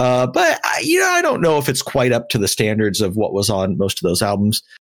 But I don't know if it's quite up to the standards of what was on most of those albums.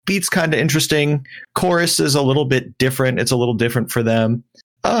 Beat's kind of interesting. Chorus is a little bit different. It's a little different for them.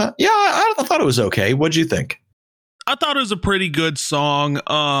 I thought it was okay. What'd you think? I thought it was a pretty good song.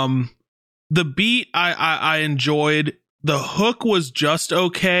 The beat I enjoyed. The hook was just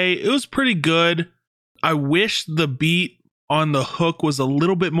okay. It was pretty good. I wish the beat on the hook was a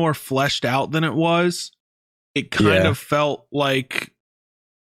little bit more fleshed out than it was. It kind of felt like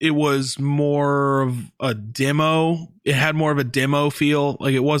it was more of a demo. It had more of a demo feel.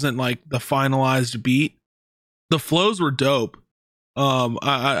 Like it wasn't like the finalized beat. The flows were dope.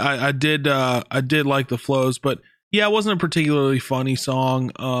 I did like the flows, but yeah, it wasn't a particularly funny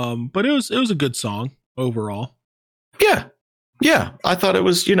song. But it was a good song overall. Yeah. I thought it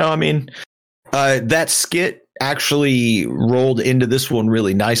was, that skit actually rolled into this one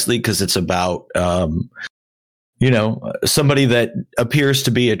really nicely because it's about, somebody that appears to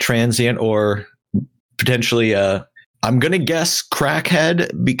be a transient or potentially I'm going to guess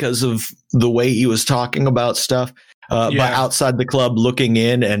crackhead because of the way he was talking about stuff. But outside the club looking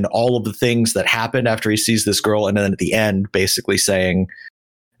in and all of the things that happened after he sees this girl. And then at the end, basically saying,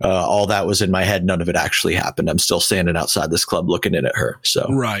 all that was in my head. None of it actually happened. I'm still standing outside this club looking in at her. So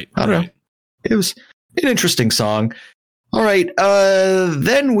right. I don't know. It was an interesting song. All right.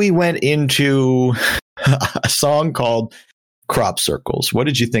 Then we went into a song called Crop Circles. What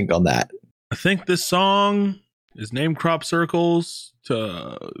did you think on that? I think this song is named Crop Circles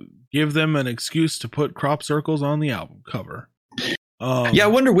to give them an excuse to put crop circles on the album cover. I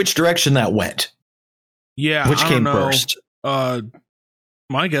wonder which direction that went. Yeah. Which came first?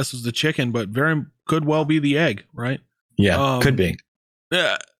 My guess was the chicken, but very could well be the egg, right? Yeah, could be.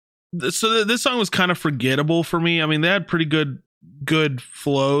 Yeah. So this song was kind of forgettable for me. I mean, they had pretty good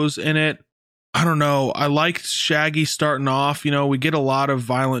flows in it. I don't know. I liked Shaggy starting off. We get a lot of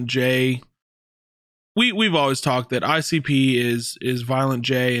Violent J. We've always talked that ICP is Violent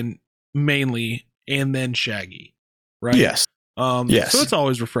J and mainly, and then Shaggy, right? Yes. Yes. So it's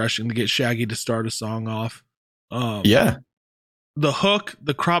always refreshing to get Shaggy to start a song off. The hook,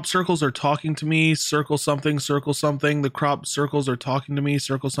 the crop circles are talking to me, circle something, the crop circles are talking to me,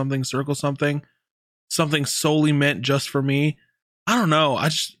 circle something, something solely meant just for me. I don't know.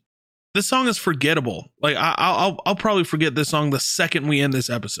 This song is forgettable. Like I'll probably forget this song the second we end this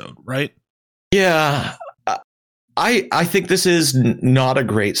episode, right? Yeah. I think this is not a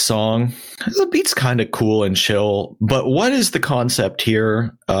great song. The beat's kind of cool and chill, but what is the concept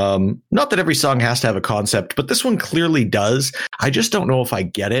here? Not that every song has to have a concept, but this one clearly does. I just don't know if I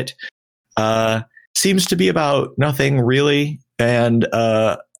get it. Seems to be about nothing really. And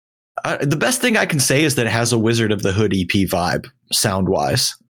the best thing I can say is that it has a Wizard of the Hood EP vibe sound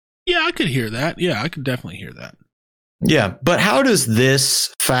wise. Yeah, I could hear that. Yeah, I could definitely hear that. Yeah, but how does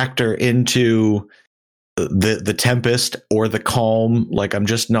this factor into the Tempest or the Calm? Like, I'm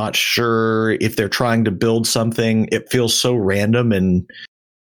just not sure if they're trying to build something. It feels so random and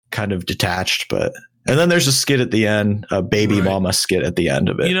kind of detached. And then there's a skit at the end, a baby mama skit at the end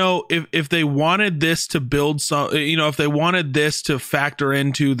of it. If they wanted this to build some, if they wanted this to factor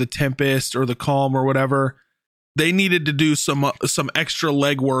into the Tempest or the Calm or whatever, they needed to do some extra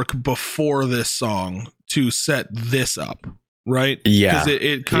legwork before this song to set this up. right? Yeah. Because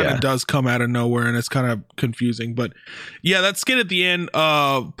it kind of does come out of nowhere and it's kind of confusing. But yeah, that skit at the end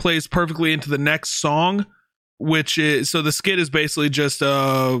plays perfectly into the next song, which is, so the skit is basically just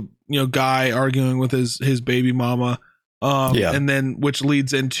guy arguing with his baby mama. And then which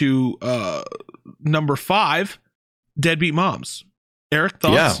leads into number 5, Deadbeat Moms. Eric,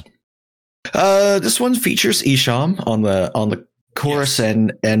 thoughts? Yeah. This one features Isham on the chorus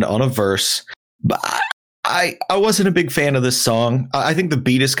and on a verse. But I wasn't a big fan of this song. I think the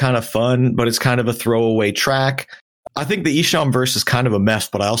beat is kind of fun, but it's kind of a throwaway track. I think the Isham verse is kind of a mess,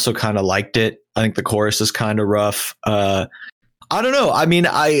 but I also kind of liked it. I think the chorus is kind of rough. I don't know. I mean,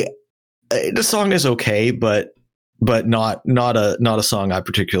 the song is okay, but not a song I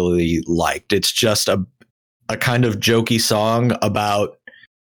particularly liked. It's just a kind of jokey song about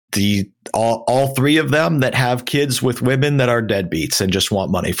all 3 of them that have kids with women that are deadbeats and just want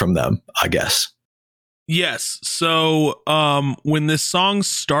money from them, I guess. Yes. So when this song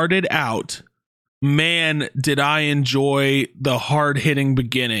started out, man, did I enjoy the hard-hitting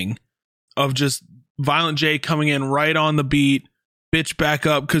beginning of just Violent J coming in right on the beat. Bitch, back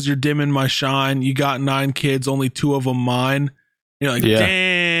up because you're dimming my shine. You got 9 kids, only 2 of them mine. You're like,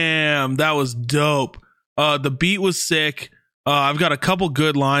 damn, that was dope. The beat was sick. I've got a couple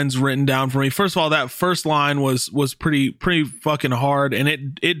good lines written down for me. First of all, that first line was pretty fucking hard, and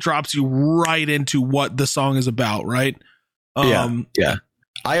it drops you right into what the song is about, right? Yeah.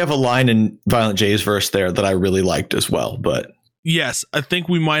 I have a line in Violent J's verse there that I really liked as well, but yes, I think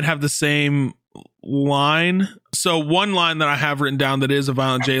we might have the same line. So one line that I have written down that is a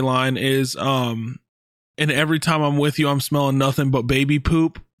Violent J line is and every time I'm with you, I'm smelling nothing but baby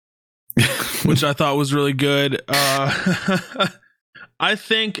poop. Which I thought was really good. I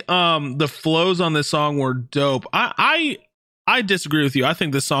think the flows on this song were dope. I disagree with you. I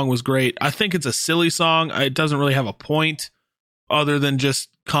think this song was great. I think it's a silly song. It doesn't really have a point other than just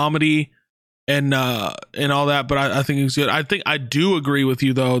comedy and all that, but I think it was good. I do agree with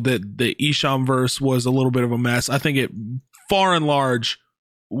you though that the Isham verse was a little bit of a mess. I think it far and large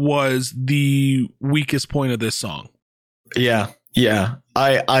was the weakest point of this song. Yeah,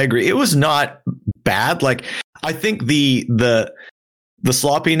 I agree. It was not bad. Like, I think the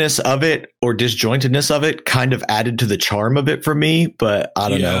sloppiness of it or disjointedness of it kind of added to the charm of it for me, but I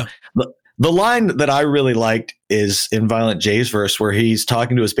don't know. The line that I really liked is in Violent J's verse where he's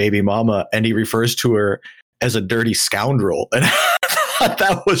talking to his baby mama and he refers to her as a dirty scoundrel. And I thought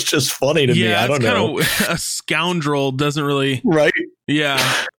that was just funny to me. I don't know. A scoundrel doesn't really. Right. Yeah.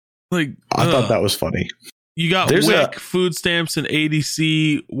 Like, I thought that was funny. You got WIC, food stamps, and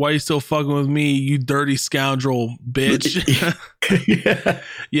ADC. Why you still fucking with me, you dirty scoundrel, bitch?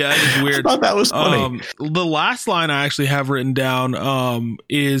 Yeah, that is weird. I thought that was funny. The last line I actually have written down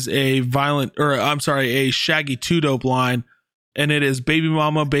is a Shaggy 2 Dope line, and it is baby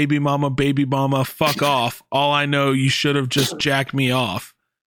mama, baby mama, baby mama, fuck off. All I know, you should have just jacked me off.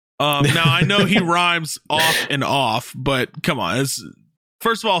 Now I know he rhymes off and off, but come on,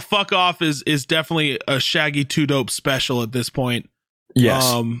 first of all, fuck off is definitely a Shaggy 2 Dope special at this point.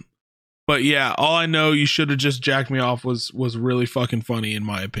 Yes. But yeah, all I know, you should have just jacked me off was really fucking funny in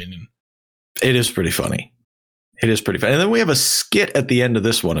my opinion. It is pretty funny. And then we have a skit at the end of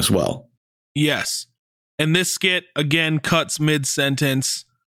this one as well. Yes. And this skit again cuts mid-sentence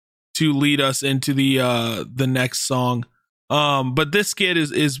to lead us into the next song. But this skit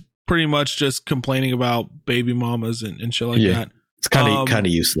is pretty much just complaining about baby mamas and shit like that. It's kind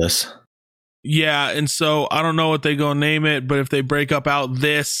of useless. Yeah, and so I don't know what they gonna name it, but if they break up out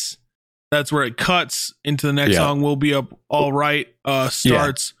this, that's where it cuts into the next song. Will Be Up All Right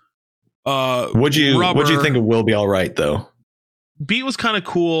starts. What'd you think of Will Be All Right though? Beat was kind of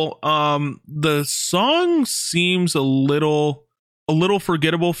cool. The song seems a little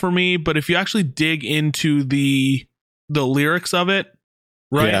forgettable for me, but if you actually dig into the lyrics of it,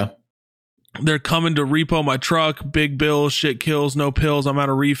 right? Yeah. They're coming to repo my truck, big bills, shit kills, no pills, I'm out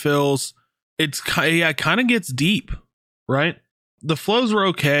of refills. It kind of gets deep, right? The flows were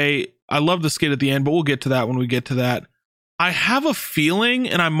okay. I love the skit at the end, but we'll get to that when we get to that. I have a feeling,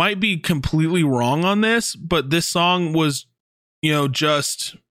 and I might be completely wrong on this, but this song was,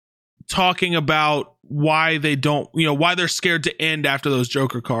 just talking about why they don't, why they're scared to end after those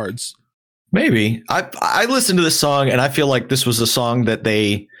Joker cards. Maybe. I listened to this song, and I feel like this was a song that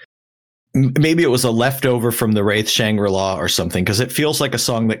maybe it was a leftover from the Wraith Shangri-La or something, because it feels like a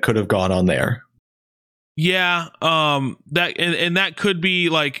song that could have gone on there. Yeah, that could be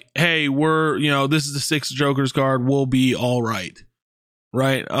like, hey, we're, this is the 6th Joker's card, we'll be all right.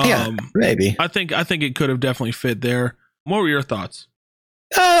 Right? Yeah, maybe. I think it could have definitely fit there. What were your thoughts?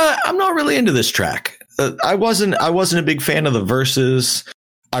 I'm not really into this track. I wasn't a big fan of the verses.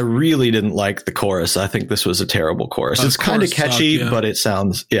 I really didn't like the chorus. I think this was a terrible chorus. It's kind of catchy, but it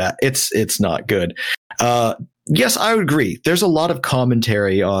sounds, it's not good. Yes, I would agree. There's a lot of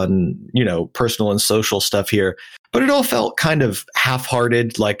commentary on, personal and social stuff here, but it all felt kind of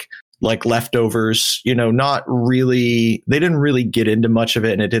half-hearted, like leftovers, not really, they didn't really get into much of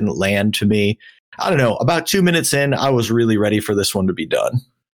it and it didn't land to me. I don't know. About 2 minutes in, I was really ready for this one to be done.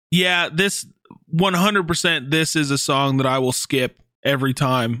 Yeah, this 100%, this is a song that I will skip every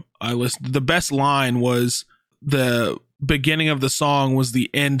time I listen. The best line was the beginning of the song was the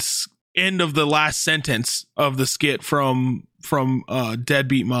end of the last sentence of the skit from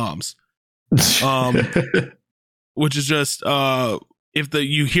Deadbeat Moms, which is just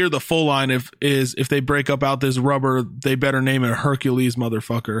you hear the full line if they break up out this rubber, they better name it Hercules,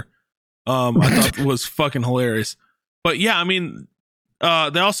 motherfucker. I thought it was fucking hilarious. But yeah, I mean,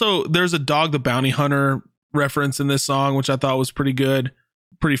 there's a Dog the Bounty Hunter reference in this song, which I thought was pretty good,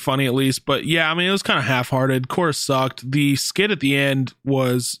 pretty funny at least. But yeah, I mean, it was kind of half-hearted. Chorus sucked. The skit at the end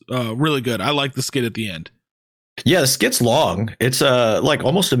was really good. I like the skit at the end. Yeah, the skit's long. It's like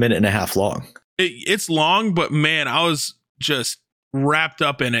almost a minute and a half long. It's long, but man, I was just wrapped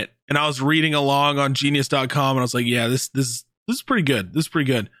up in it, and I was reading along on Genius.com, and I was like, yeah, this is pretty good. This is pretty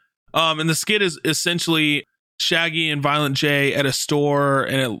good. And the skit is essentially Shaggy and Violent J at a store,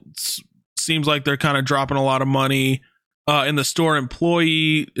 and it seems like they're kind of dropping a lot of money. And the store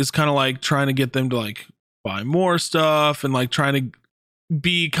employee is kind of like trying to get them to like buy more stuff and like trying to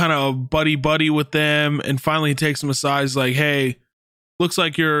be kind of buddy with them. And finally he takes them aside. He's like, hey, looks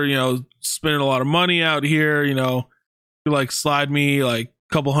like you're, spending a lot of money out here. You like slide me like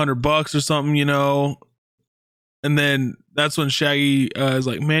a couple $100 or something, And then that's when Shaggy is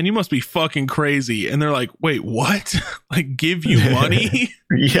like, man, you must be fucking crazy. And they're like, wait, what? Like, give you money?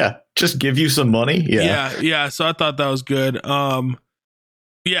 Yeah, just give you some money. Yeah. So I thought that was good.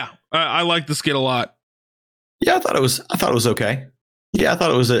 Yeah, I like the skit a lot. Yeah, I thought it was okay. Yeah, I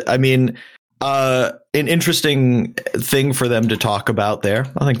thought it was an interesting thing for them to talk about there.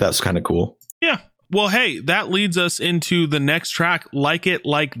 I think that's kind of cool. Yeah. Well, hey, that leads us into the next track, Like It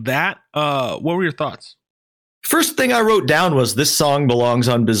Like That. What were your thoughts? First thing I wrote down was this song belongs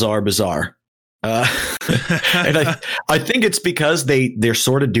on Bizarre Bizarre. And I think it's because they're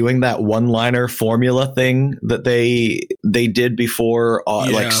sort of doing that one-liner formula thing that they did before,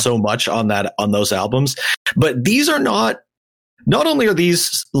 like so much on those albums. But these are not only are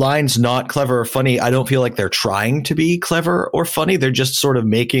these lines not clever or funny, I don't feel like they're trying to be clever or funny. They're just sort of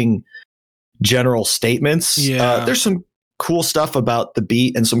making general statements. Yeah. There's some cool stuff about the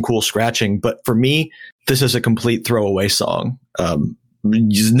beat and some cool scratching, but for me, this is a complete throwaway song.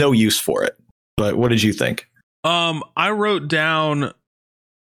 There's no use for it. But what did you think? I wrote down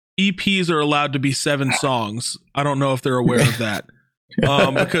EPs are allowed to be 7 songs. I don't know if they're aware of that.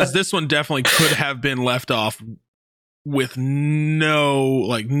 Because this one definitely could have been left off with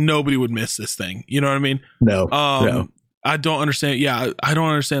nobody would miss this thing. You know what I mean? No. I don't understand. Yeah, I don't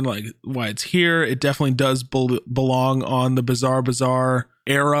understand like why it's here. It definitely does belong on the Bizarre Bizarre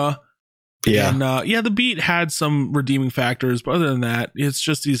era. Yeah. And the beat had some redeeming factors, but other than that, it's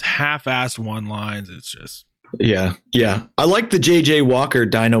just these half-assed one lines. It's just Yeah. I like the JJ Walker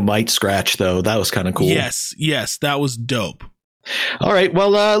Dynamite scratch though. That was kind of cool. Yes, that was dope. All right, well,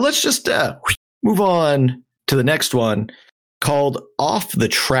 let's just move on to the next one called Off the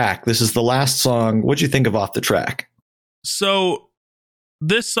Track. This is the last song. What'd you think of Off the Track? So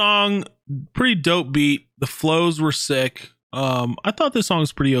this song, pretty dope beat. The flows were sick. I thought this song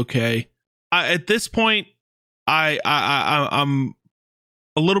was pretty okay. At this point, I'm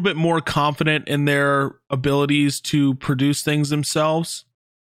a little bit more confident in their abilities to produce things themselves.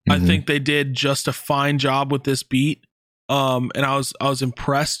 Mm-hmm. I think they did just a fine job with this beat. And I was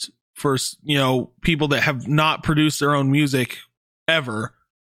impressed for, people that have not produced their own music ever,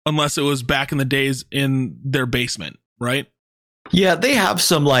 unless it was back in the days in their basement, right? Yeah, they have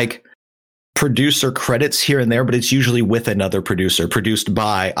some like producer credits here and there, but it's usually with another producer, produced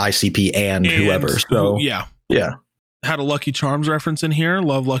by ICP and whoever. So yeah. Had a Lucky Charms reference in here.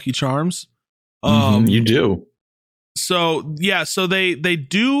 Love Lucky Charms. You do. So yeah, so they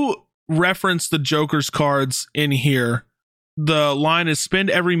do reference the Joker's cards in here. The line is, spend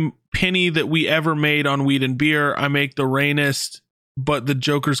every penny that we ever made on weed and beer. I make the rainest, but the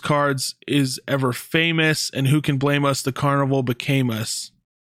Joker's cards is ever famous, and who can blame us? The carnival became us.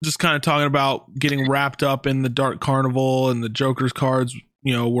 Just kind of talking about getting wrapped up in the dark carnival, and the Joker's cards,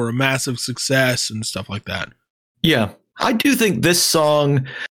 were a massive success and stuff like that. Yeah, I do think this song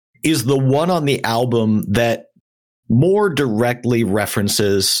is the one on the album that more directly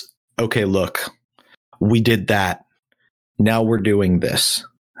references, okay, look, we did that. Now we're doing this.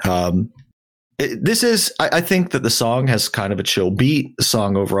 This is, I think that the song has kind of a chill beat. The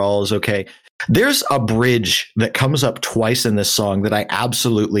song overall is okay. There's a bridge that comes up twice in this song that I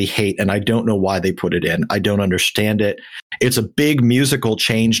absolutely hate, and I don't know why they put it in. I don't understand it. It's a big musical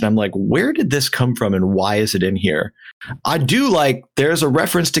change, and I'm like, where did this come from, and why is it in here? I do like, there's a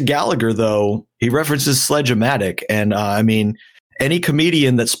reference to Gallagher, though. He references Sledge-O-Matic, and I mean, any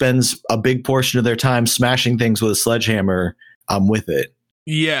comedian that spends a big portion of their time smashing things with a sledgehammer, I'm with it.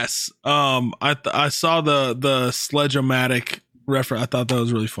 Yes. I saw the Sledge-O-Matic reference. I thought that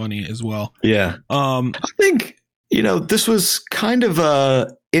was really funny as well. Yeah. I think, this was kind of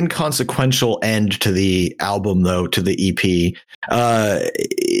a inconsequential end to the album, though, to the EP.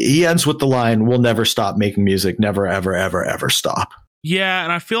 He ends with the line, "We'll never stop making music. Never, ever, ever, ever stop." Yeah.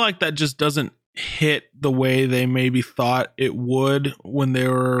 And I feel like that just doesn't hit the way they maybe thought it would when they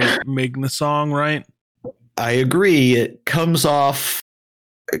were making the song, right? I agree. It comes off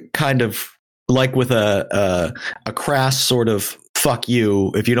kind of like with a crass sort of "fuck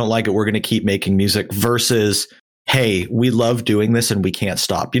you, if you don't like it, we're going to keep making music," versus, "Hey, we love doing this and we can't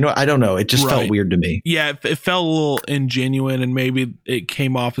stop." I don't know. It just felt weird to me. Yeah, it felt a little ingenuine, and maybe it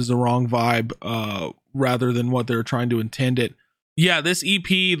came off as the wrong vibe rather than what they were trying to intend it. Yeah, this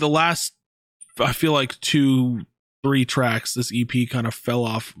EP, the last, I feel like 2-3 tracks, this EP kind of fell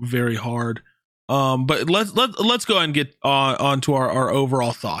off very hard. But let's go ahead and get on to our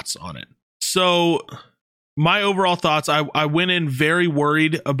overall thoughts on it. So my overall thoughts, I went in very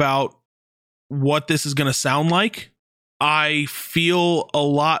worried about what this is going to sound like. I feel a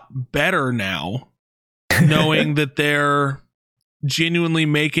lot better now knowing that they're genuinely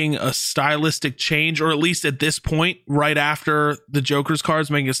making a stylistic change, or at least at this point, right after the Joker's cards,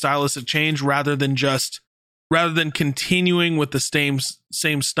 making a stylistic change rather than continuing with the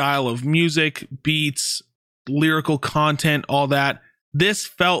same style of music, beats, lyrical content, all that. This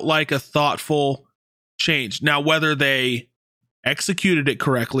felt like a thoughtful change. Now, whether they executed it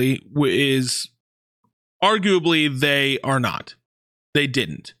correctly is arguably they are not. They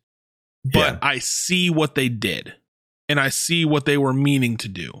didn't. But I see what they did, and I see what they were meaning to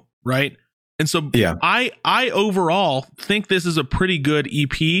do, right? And so I overall think this is a pretty good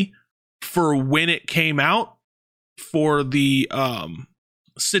EP for when it came out, for the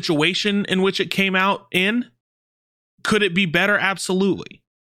situation in which it came out in. Could it be better? Absolutely.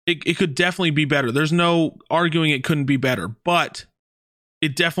 It could definitely be better. There's no arguing it couldn't be better, but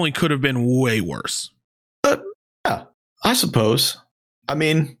it definitely could have been way worse. Yeah, I suppose. I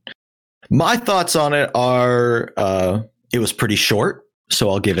mean, my thoughts on it are it was pretty short, so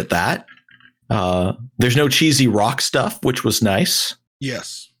I'll give it that. There's no cheesy rock stuff, which was nice.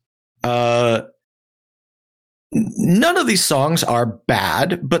 Yes. None of these songs are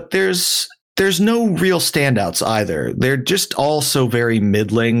bad, but there's no real standouts either. They're just all so very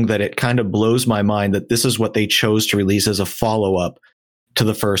middling that it kind of blows my mind that this is what they chose to release as a follow-up to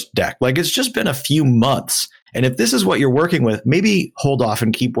the first deck. Like, it's just been a few months. And if this is what you're working with, maybe hold off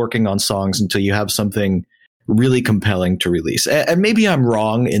and keep working on songs until you have something really compelling to release. And maybe I'm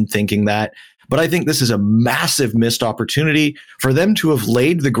wrong in thinking that, but I think this is a massive missed opportunity for them to have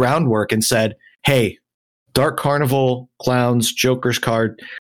laid the groundwork and said, "Hey, Dark Carnival, Clowns, Joker's card,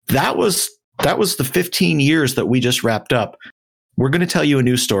 that was the 15 years that we just wrapped up. We're going to tell you a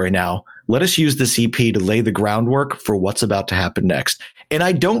new story now. Let us use this EP to lay the groundwork for what's about to happen next." And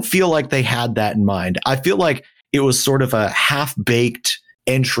I don't feel like they had that in mind. I feel like it was sort of a half-baked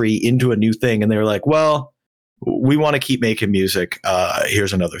entry into a new thing. And they were like, well, we want to keep making music.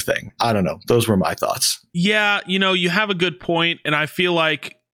 Here's another thing. I don't know. Those were my thoughts. Yeah, you have a good point. And I feel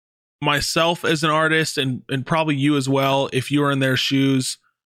like myself as an artist, and probably you as well, if you were in their shoes,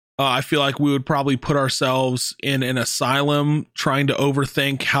 I feel like we would probably put ourselves in an asylum trying to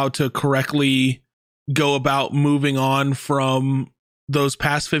overthink how to correctly go about moving on from those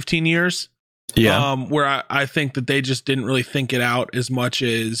past 15 years. Yeah. Where I think that they just didn't really think it out as much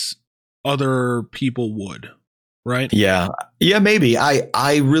as other people would. Right? Yeah. Yeah, maybe. I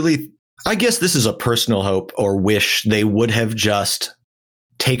guess this is a personal hope or wish they would have just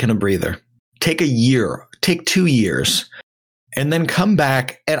taken a breather, take a year, take 2 years, and then come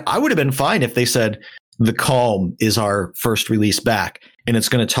back. And I would have been fine if they said, The Calm is our first release back, and it's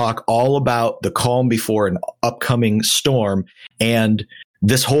going to talk all about the calm before an upcoming storm. And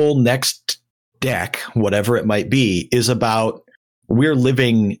this whole next deck, whatever it might be, is about we're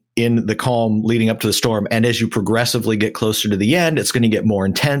living in the calm leading up to the storm. And as you progressively get closer to the end, it's going to get more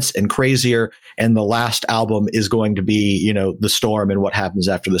intense and crazier. And the last album is going to be, the storm and what happens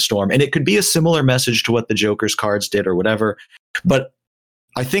after the storm. And it could be a similar message to what the Joker's cards did or whatever. But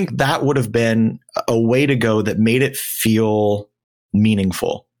I think that would have been a way to go that made it feel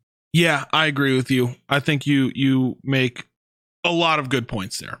meaningful. Yeah, I agree with you. I think you make a lot of good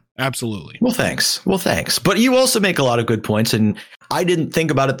points there. Absolutely. Well, thanks. But you also make a lot of good points. And I didn't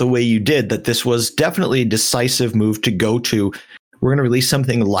think about it the way you did, that this was definitely a decisive move to go to. We're going to release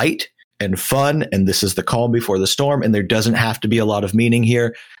something light and fun. And this is the calm before the storm. And there doesn't have to be a lot of meaning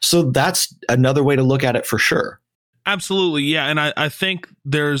here. So that's another way to look at it for sure. Absolutely. Yeah. And I think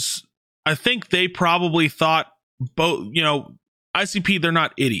they probably thought both, ICP, they're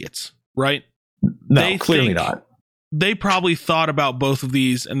not idiots, right? No, clearly not. They probably thought about both of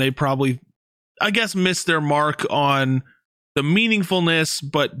these, and they probably, I guess, missed their mark on the meaningfulness,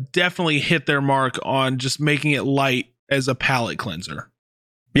 but definitely hit their mark on just making it light as a palate cleanser.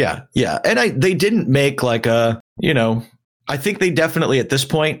 Yeah. And they didn't make like I think they definitely at this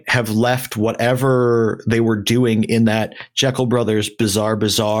point have left whatever they were doing in that Jekyll Brothers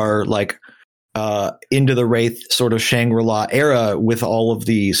bizarre, like Into the Wraith sort of Shangri-La era with all of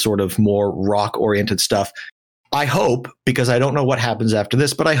the sort of more rock oriented stuff. I hope, because I don't know what happens after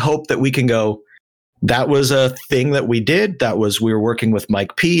this, but I hope that we can go, that was a thing that we did. We were working with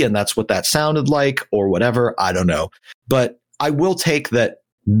Mike P, and that's what that sounded like, or whatever. I don't know. But I will take that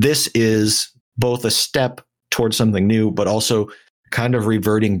this is both a step towards something new, but also kind of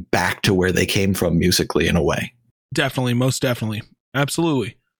reverting back to where they came from musically in a way. Definitely. Most definitely.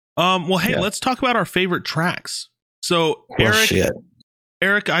 Absolutely. Well, hey, let's talk about our favorite tracks. So,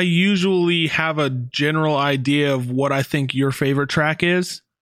 Eric, I usually have a general idea of what I think your favorite track is.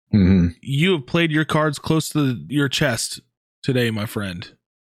 Mm-hmm. You have played your cards close to your chest today, my friend.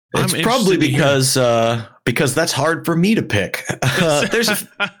 It's probably because that's hard for me to pick. There's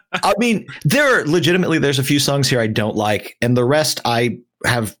a few songs here I don't like, and the rest I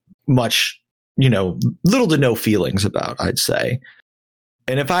have much, little to no feelings about, I'd say.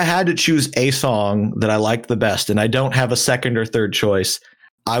 And if I had to choose a song that I liked the best, and I don't have a second or third choice,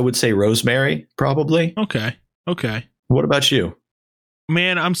 I would say Rosemary, probably. Okay. What about you?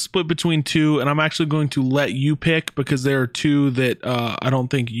 Man, I'm split between two, and I'm actually going to let you pick because there are two that I don't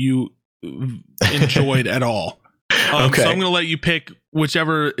think you enjoyed at all. Okay. So I'm going to let you pick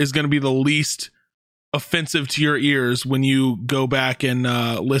whichever is going to be the least offensive to your ears when you go back and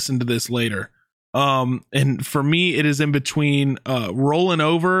listen to this later. And for me, it is in between Rolling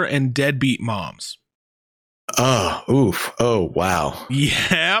Over and Deadbeat Moms. Oh, oof. Oh, wow.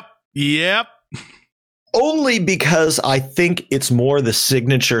 Yep. Only because I think it's more the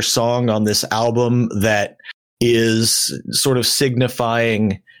signature song on this album that is sort of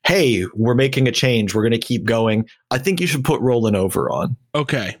signifying, hey, we're making a change. We're going to keep going. I think you should put Rolling Over on.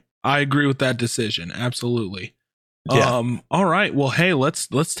 Okay. I agree with that decision. Absolutely. Yeah. All right. Well, hey, let's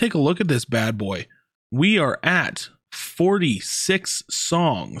take a look at this bad boy. We are at 46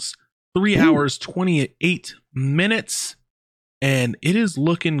 songs, 3 hours, 28 minutes, and it is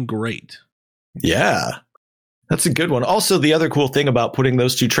looking great. Yeah, that's a good one. Also, the other cool thing about putting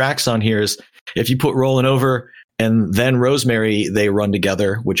those two tracks on here is if you put Rolling Over and then Rosemary, they run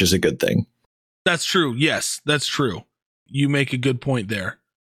together, which is a good thing. That's true. Yes, that's true. You make a good point there.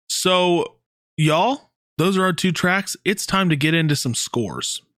 So, y'all, those are our two tracks. It's time to get into some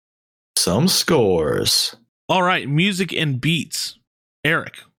scores. Some scores. All right, music and beats.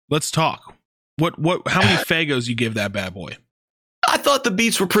 Eric, let's talk. How many Fagos you give that bad boy? I thought the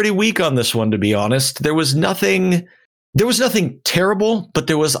beats were pretty weak on this one, to be honest. There was nothing terrible, but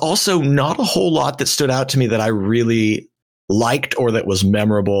there was also not a whole lot that stood out to me that I really liked or that was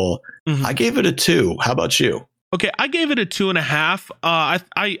memorable. Mm-hmm. I gave it a 2. How about you? Okay, I gave it a 2.5.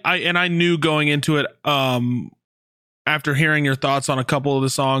 I knew going into it, after hearing your thoughts on a couple of the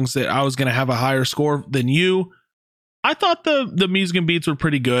songs, that I was going to have a higher score than you. I thought the music and beats were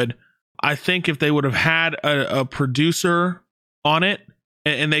pretty good. I think if they would have had a producer on it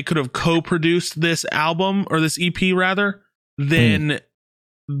and they could have co-produced this album, or this EP rather, then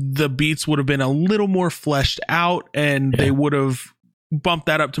the beats would have been a little more fleshed out, and they would have bumped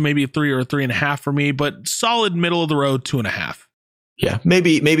that up to maybe a 3 or a 3.5 for me, but solid middle of the road 2.5. Yeah,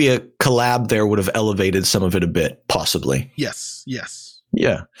 maybe a collab there would have elevated some of it a bit, possibly. Yes.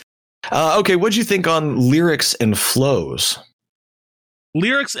 Yeah. Okay, what'd you think on lyrics and flows?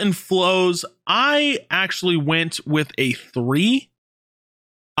 Lyrics and flows, I actually went with a 3.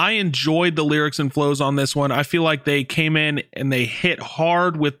 I enjoyed the lyrics and flows on this one. I feel like they came in and they hit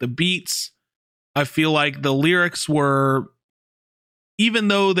hard with the beats. I feel like the lyrics were, even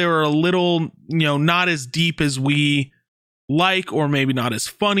though they were a little, not as deep as we like, or maybe not as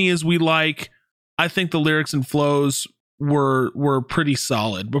funny as we like, I think the lyrics and flows were pretty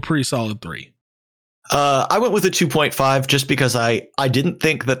solid, but pretty solid 3. I went with a 2.5 just because I didn't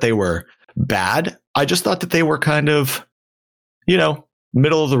think that they were bad. I just thought that they were kind of,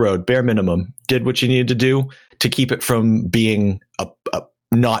 middle of the road, bare minimum. Did what you needed to do to keep it from being a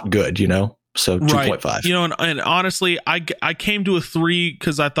not good, So 2.5. Right. And honestly, I came to a 3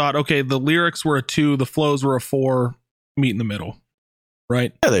 because I thought, okay, the lyrics were a 2, the flows were a 4, meet in the middle.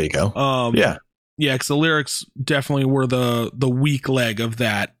 Right. Yeah, there you go. Yeah, because the lyrics definitely were the weak leg of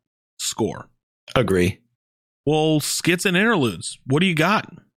that score. Agree. Well, skits and interludes. What do you got?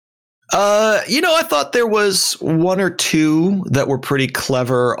 I thought there was 1 or 2 that were pretty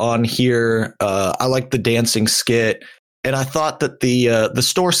clever on here. I liked the dancing skit, and I thought that the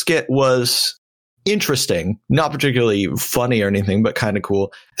store skit was interesting, not particularly funny or anything, but kind of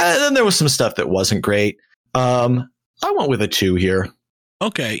cool. And then there was some stuff that wasn't great. I went with a 2 here.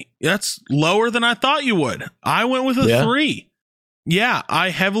 Okay, that's lower than I thought you would. I went with a 3. Yeah,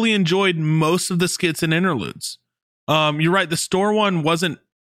 I heavily enjoyed most of the skits and interludes. You're right. The store one wasn't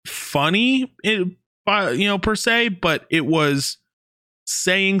funny, per se, but it was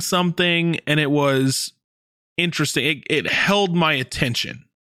saying something and it was interesting. It held my attention.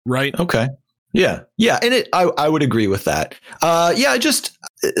 Right. Okay. Yeah. And I would agree with that. Just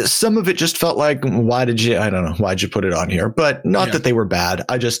some of it just felt like, why'd you put it on here? But not that they were bad.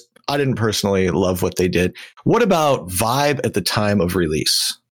 I didn't personally love what they did. What about vibe at the time of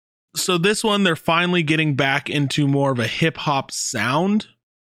release? So this one, they're finally getting back into more of a hip hop sound.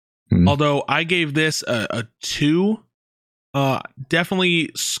 Although I gave this a 2. Definitely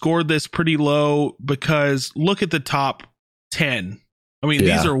scored this pretty low because look at the top 10. I mean,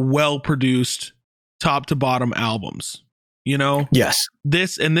 these are well produced top to bottom albums, Yes.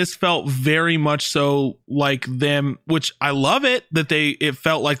 This felt very much so like them, which I love it that it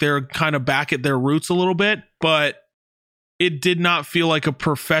felt like they're kind of back at their roots a little bit, but it did not feel like a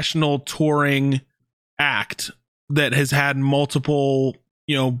professional touring act that has had multiple,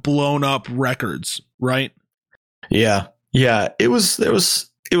 blown up records. Right. Yeah. It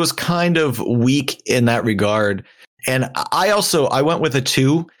was kind of weak in that regard. And I went with a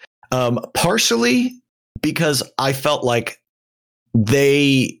 2, partially because I felt like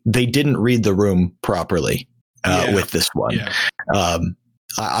they didn't read the room properly with this one. Yeah.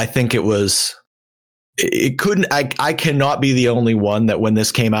 I think I cannot be the only one that when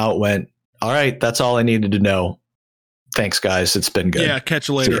this came out went, all right, that's all I needed to know. Thanks, guys. It's been good. Yeah. Catch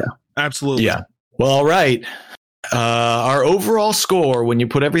you later. So, absolutely. Yeah. Well, all right. Our overall score, when you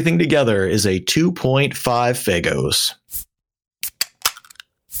put everything together, is a 2.5 Fagos.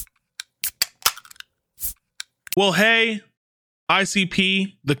 Well, hey,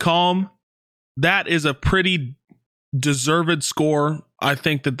 ICP, The Calm, that is a pretty deserved score. I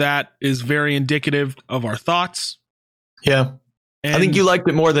think that is very indicative of our thoughts. Yeah. And I think you liked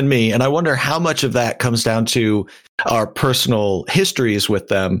it more than me. And I wonder how much of that comes down to our personal histories with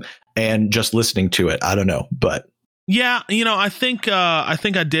them and just listening to it. I don't know. But yeah, I think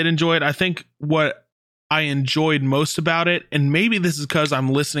I did enjoy it. I think what I enjoyed most about it, and maybe this is because I'm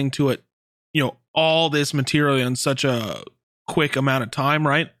listening to it, all this material in such a quick amount of time,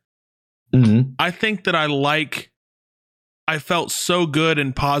 right? Mm-hmm. I think that I felt so good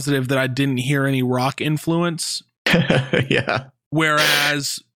and positive that I didn't hear any rock influence. Yeah.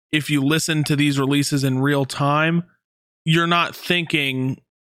 Whereas if you listen to these releases in real time, you're not thinking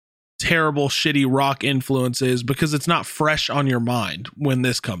terrible, shitty rock influences because it's not fresh on your mind when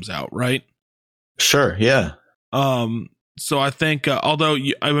this comes out, right? Sure, yeah. So I think,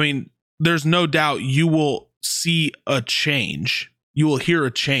 there's no doubt you will see a change. You will hear a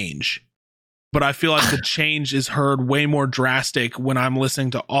change. But I feel like the change is heard way more drastic when I'm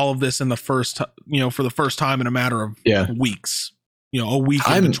listening to all of this in the first, for the first time in a matter of weeks, a week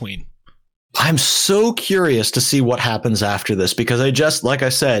in between. I'm so curious to see what happens after this because like I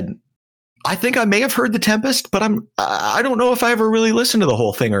said, I think I may have heard The Tempest, but I don't know if I ever really listened to the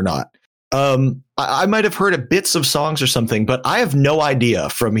whole thing or not. I might have heard bits of songs or something, but I have no idea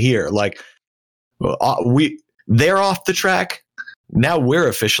from here. Like they're off the track. Now we're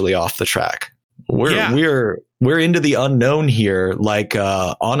officially off the track. We're into the unknown here, like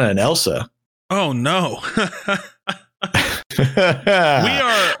Anna and Elsa. Oh no. We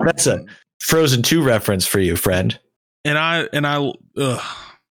are. That's a Frozen 2 reference for you, friend. And I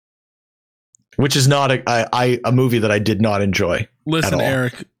which is not a movie that I did not enjoy. Listen,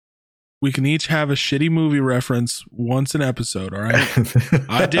 Eric, we can each have a shitty movie reference once an episode, all right?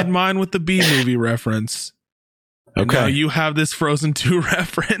 I did mine with the B movie reference. Okay. Now you have this Frozen 2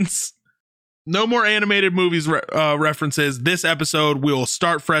 reference. No more animated movies references. This episode will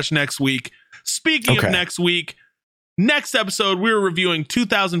start fresh next week. Speaking of next week, Next episode, we're reviewing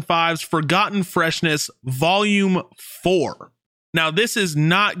 2005's Forgotten Freshness Volume 4. Now, this is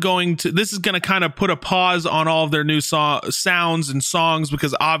going to kind of put a pause on all of their new sounds and songs,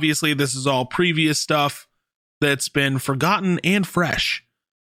 because obviously this is all previous stuff that's been forgotten and fresh.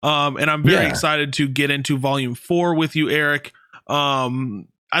 And I'm very excited to get into Volume 4 with you, Eric.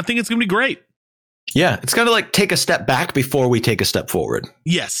 I think it's going to be great. Yeah, it's kind of like take a step back before we take a step forward.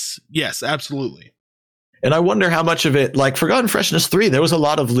 Yes, absolutely. And I wonder how much of it, like Forgotten Freshness 3, there was a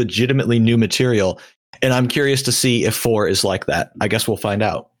lot of legitimately new material. And I'm curious to see if 4 is like that. I guess we'll find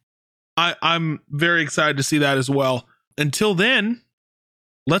out. I'm very excited to see that as well. Until then,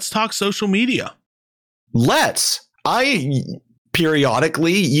 let's talk social media. I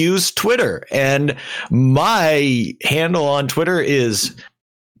periodically use Twitter, and my handle on Twitter is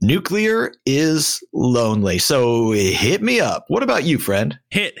Nuclear is Lonely. So hit me up. What about you, friend?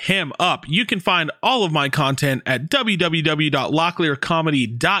 Hit him up. You can find all of my content at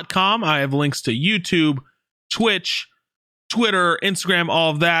www.locklearcomedy.com. I have links to YouTube, Twitch, Twitter, Instagram,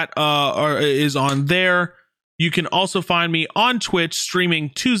 all of that is on there. You can also find me on Twitch streaming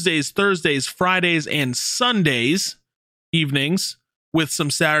Tuesdays, Thursdays, Fridays, and Sundays evenings, with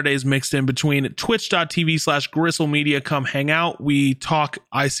some Saturdays mixed in between. Twitch.tv/GristleMedia. Come hang out. We talk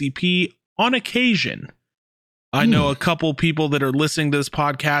ICP on occasion. I know a couple people that are listening to this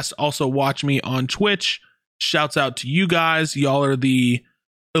podcast also watch me on Twitch. Shouts out to you guys. Y'all are the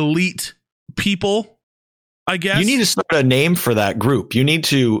elite people, I guess. You need to start a name for that group. You need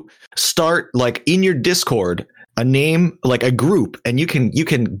to start, like, in your Discord, a name, like a group, and you can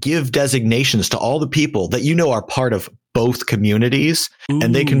give designations to all the people that you know are part of both communities. Ooh,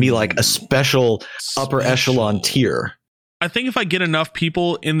 and they can be like a special upper echelon tier. I think if I get enough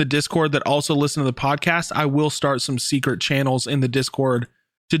people in the Discord that also listen to the podcast, I will start some secret channels in the Discord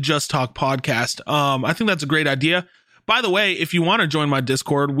to just talk podcast. I think that's a great idea. By the way, if you want to join my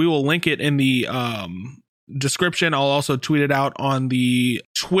Discord, we will link it in the description. I'll also tweet it out on the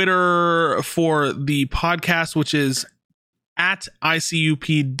Twitter for the podcast, which is at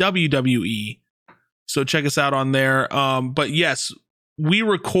ICUPWWE. So check us out on there. But yes, we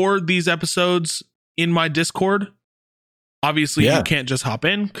record these episodes in my Discord. Obviously, you can't just hop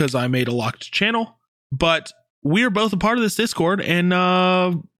in because I made a locked channel. But we are both a part of this Discord. And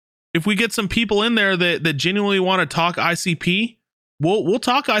if we get some people in there that genuinely want to talk ICP, we'll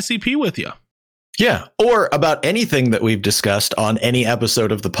talk ICP with you. Yeah, or about anything that we've discussed on any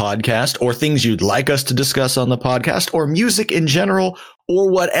episode of the podcast, or things you'd like us to discuss on the podcast, or music in general,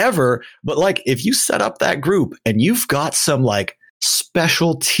 or whatever. But like, if you set up that group and you've got some like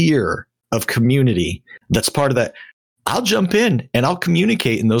special tier of community that's part of that, I'll jump in and I'll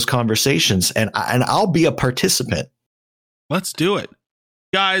communicate in those conversations, and I'll be a participant. Let's do it,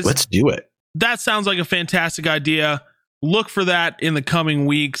 guys. Let's do it. That sounds like a fantastic idea. Look for that in the coming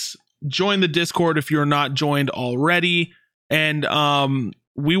weeks. Join the Discord if you're not joined already. And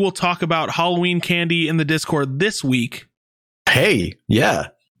we will talk about Halloween candy in the Discord this week. Hey, yeah.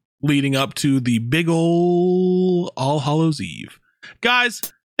 Leading up to the big ol' All Hallows Eve. Guys,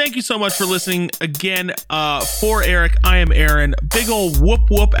 thank you so much for listening again. For Eric, I am Aaron. Big ol' whoop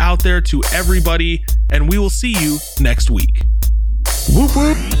whoop out there to everybody. And we will see you next week. Whoop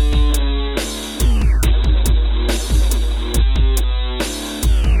whoop.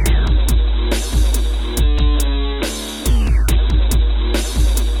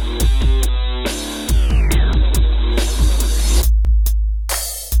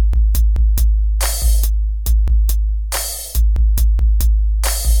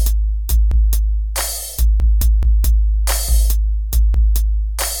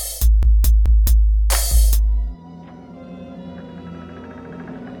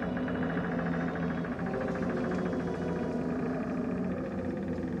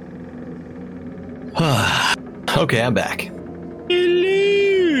 Okay, I'm back.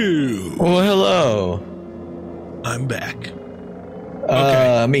 Hello. Well, hello. I'm back.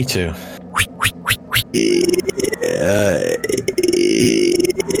 Okay. Me too.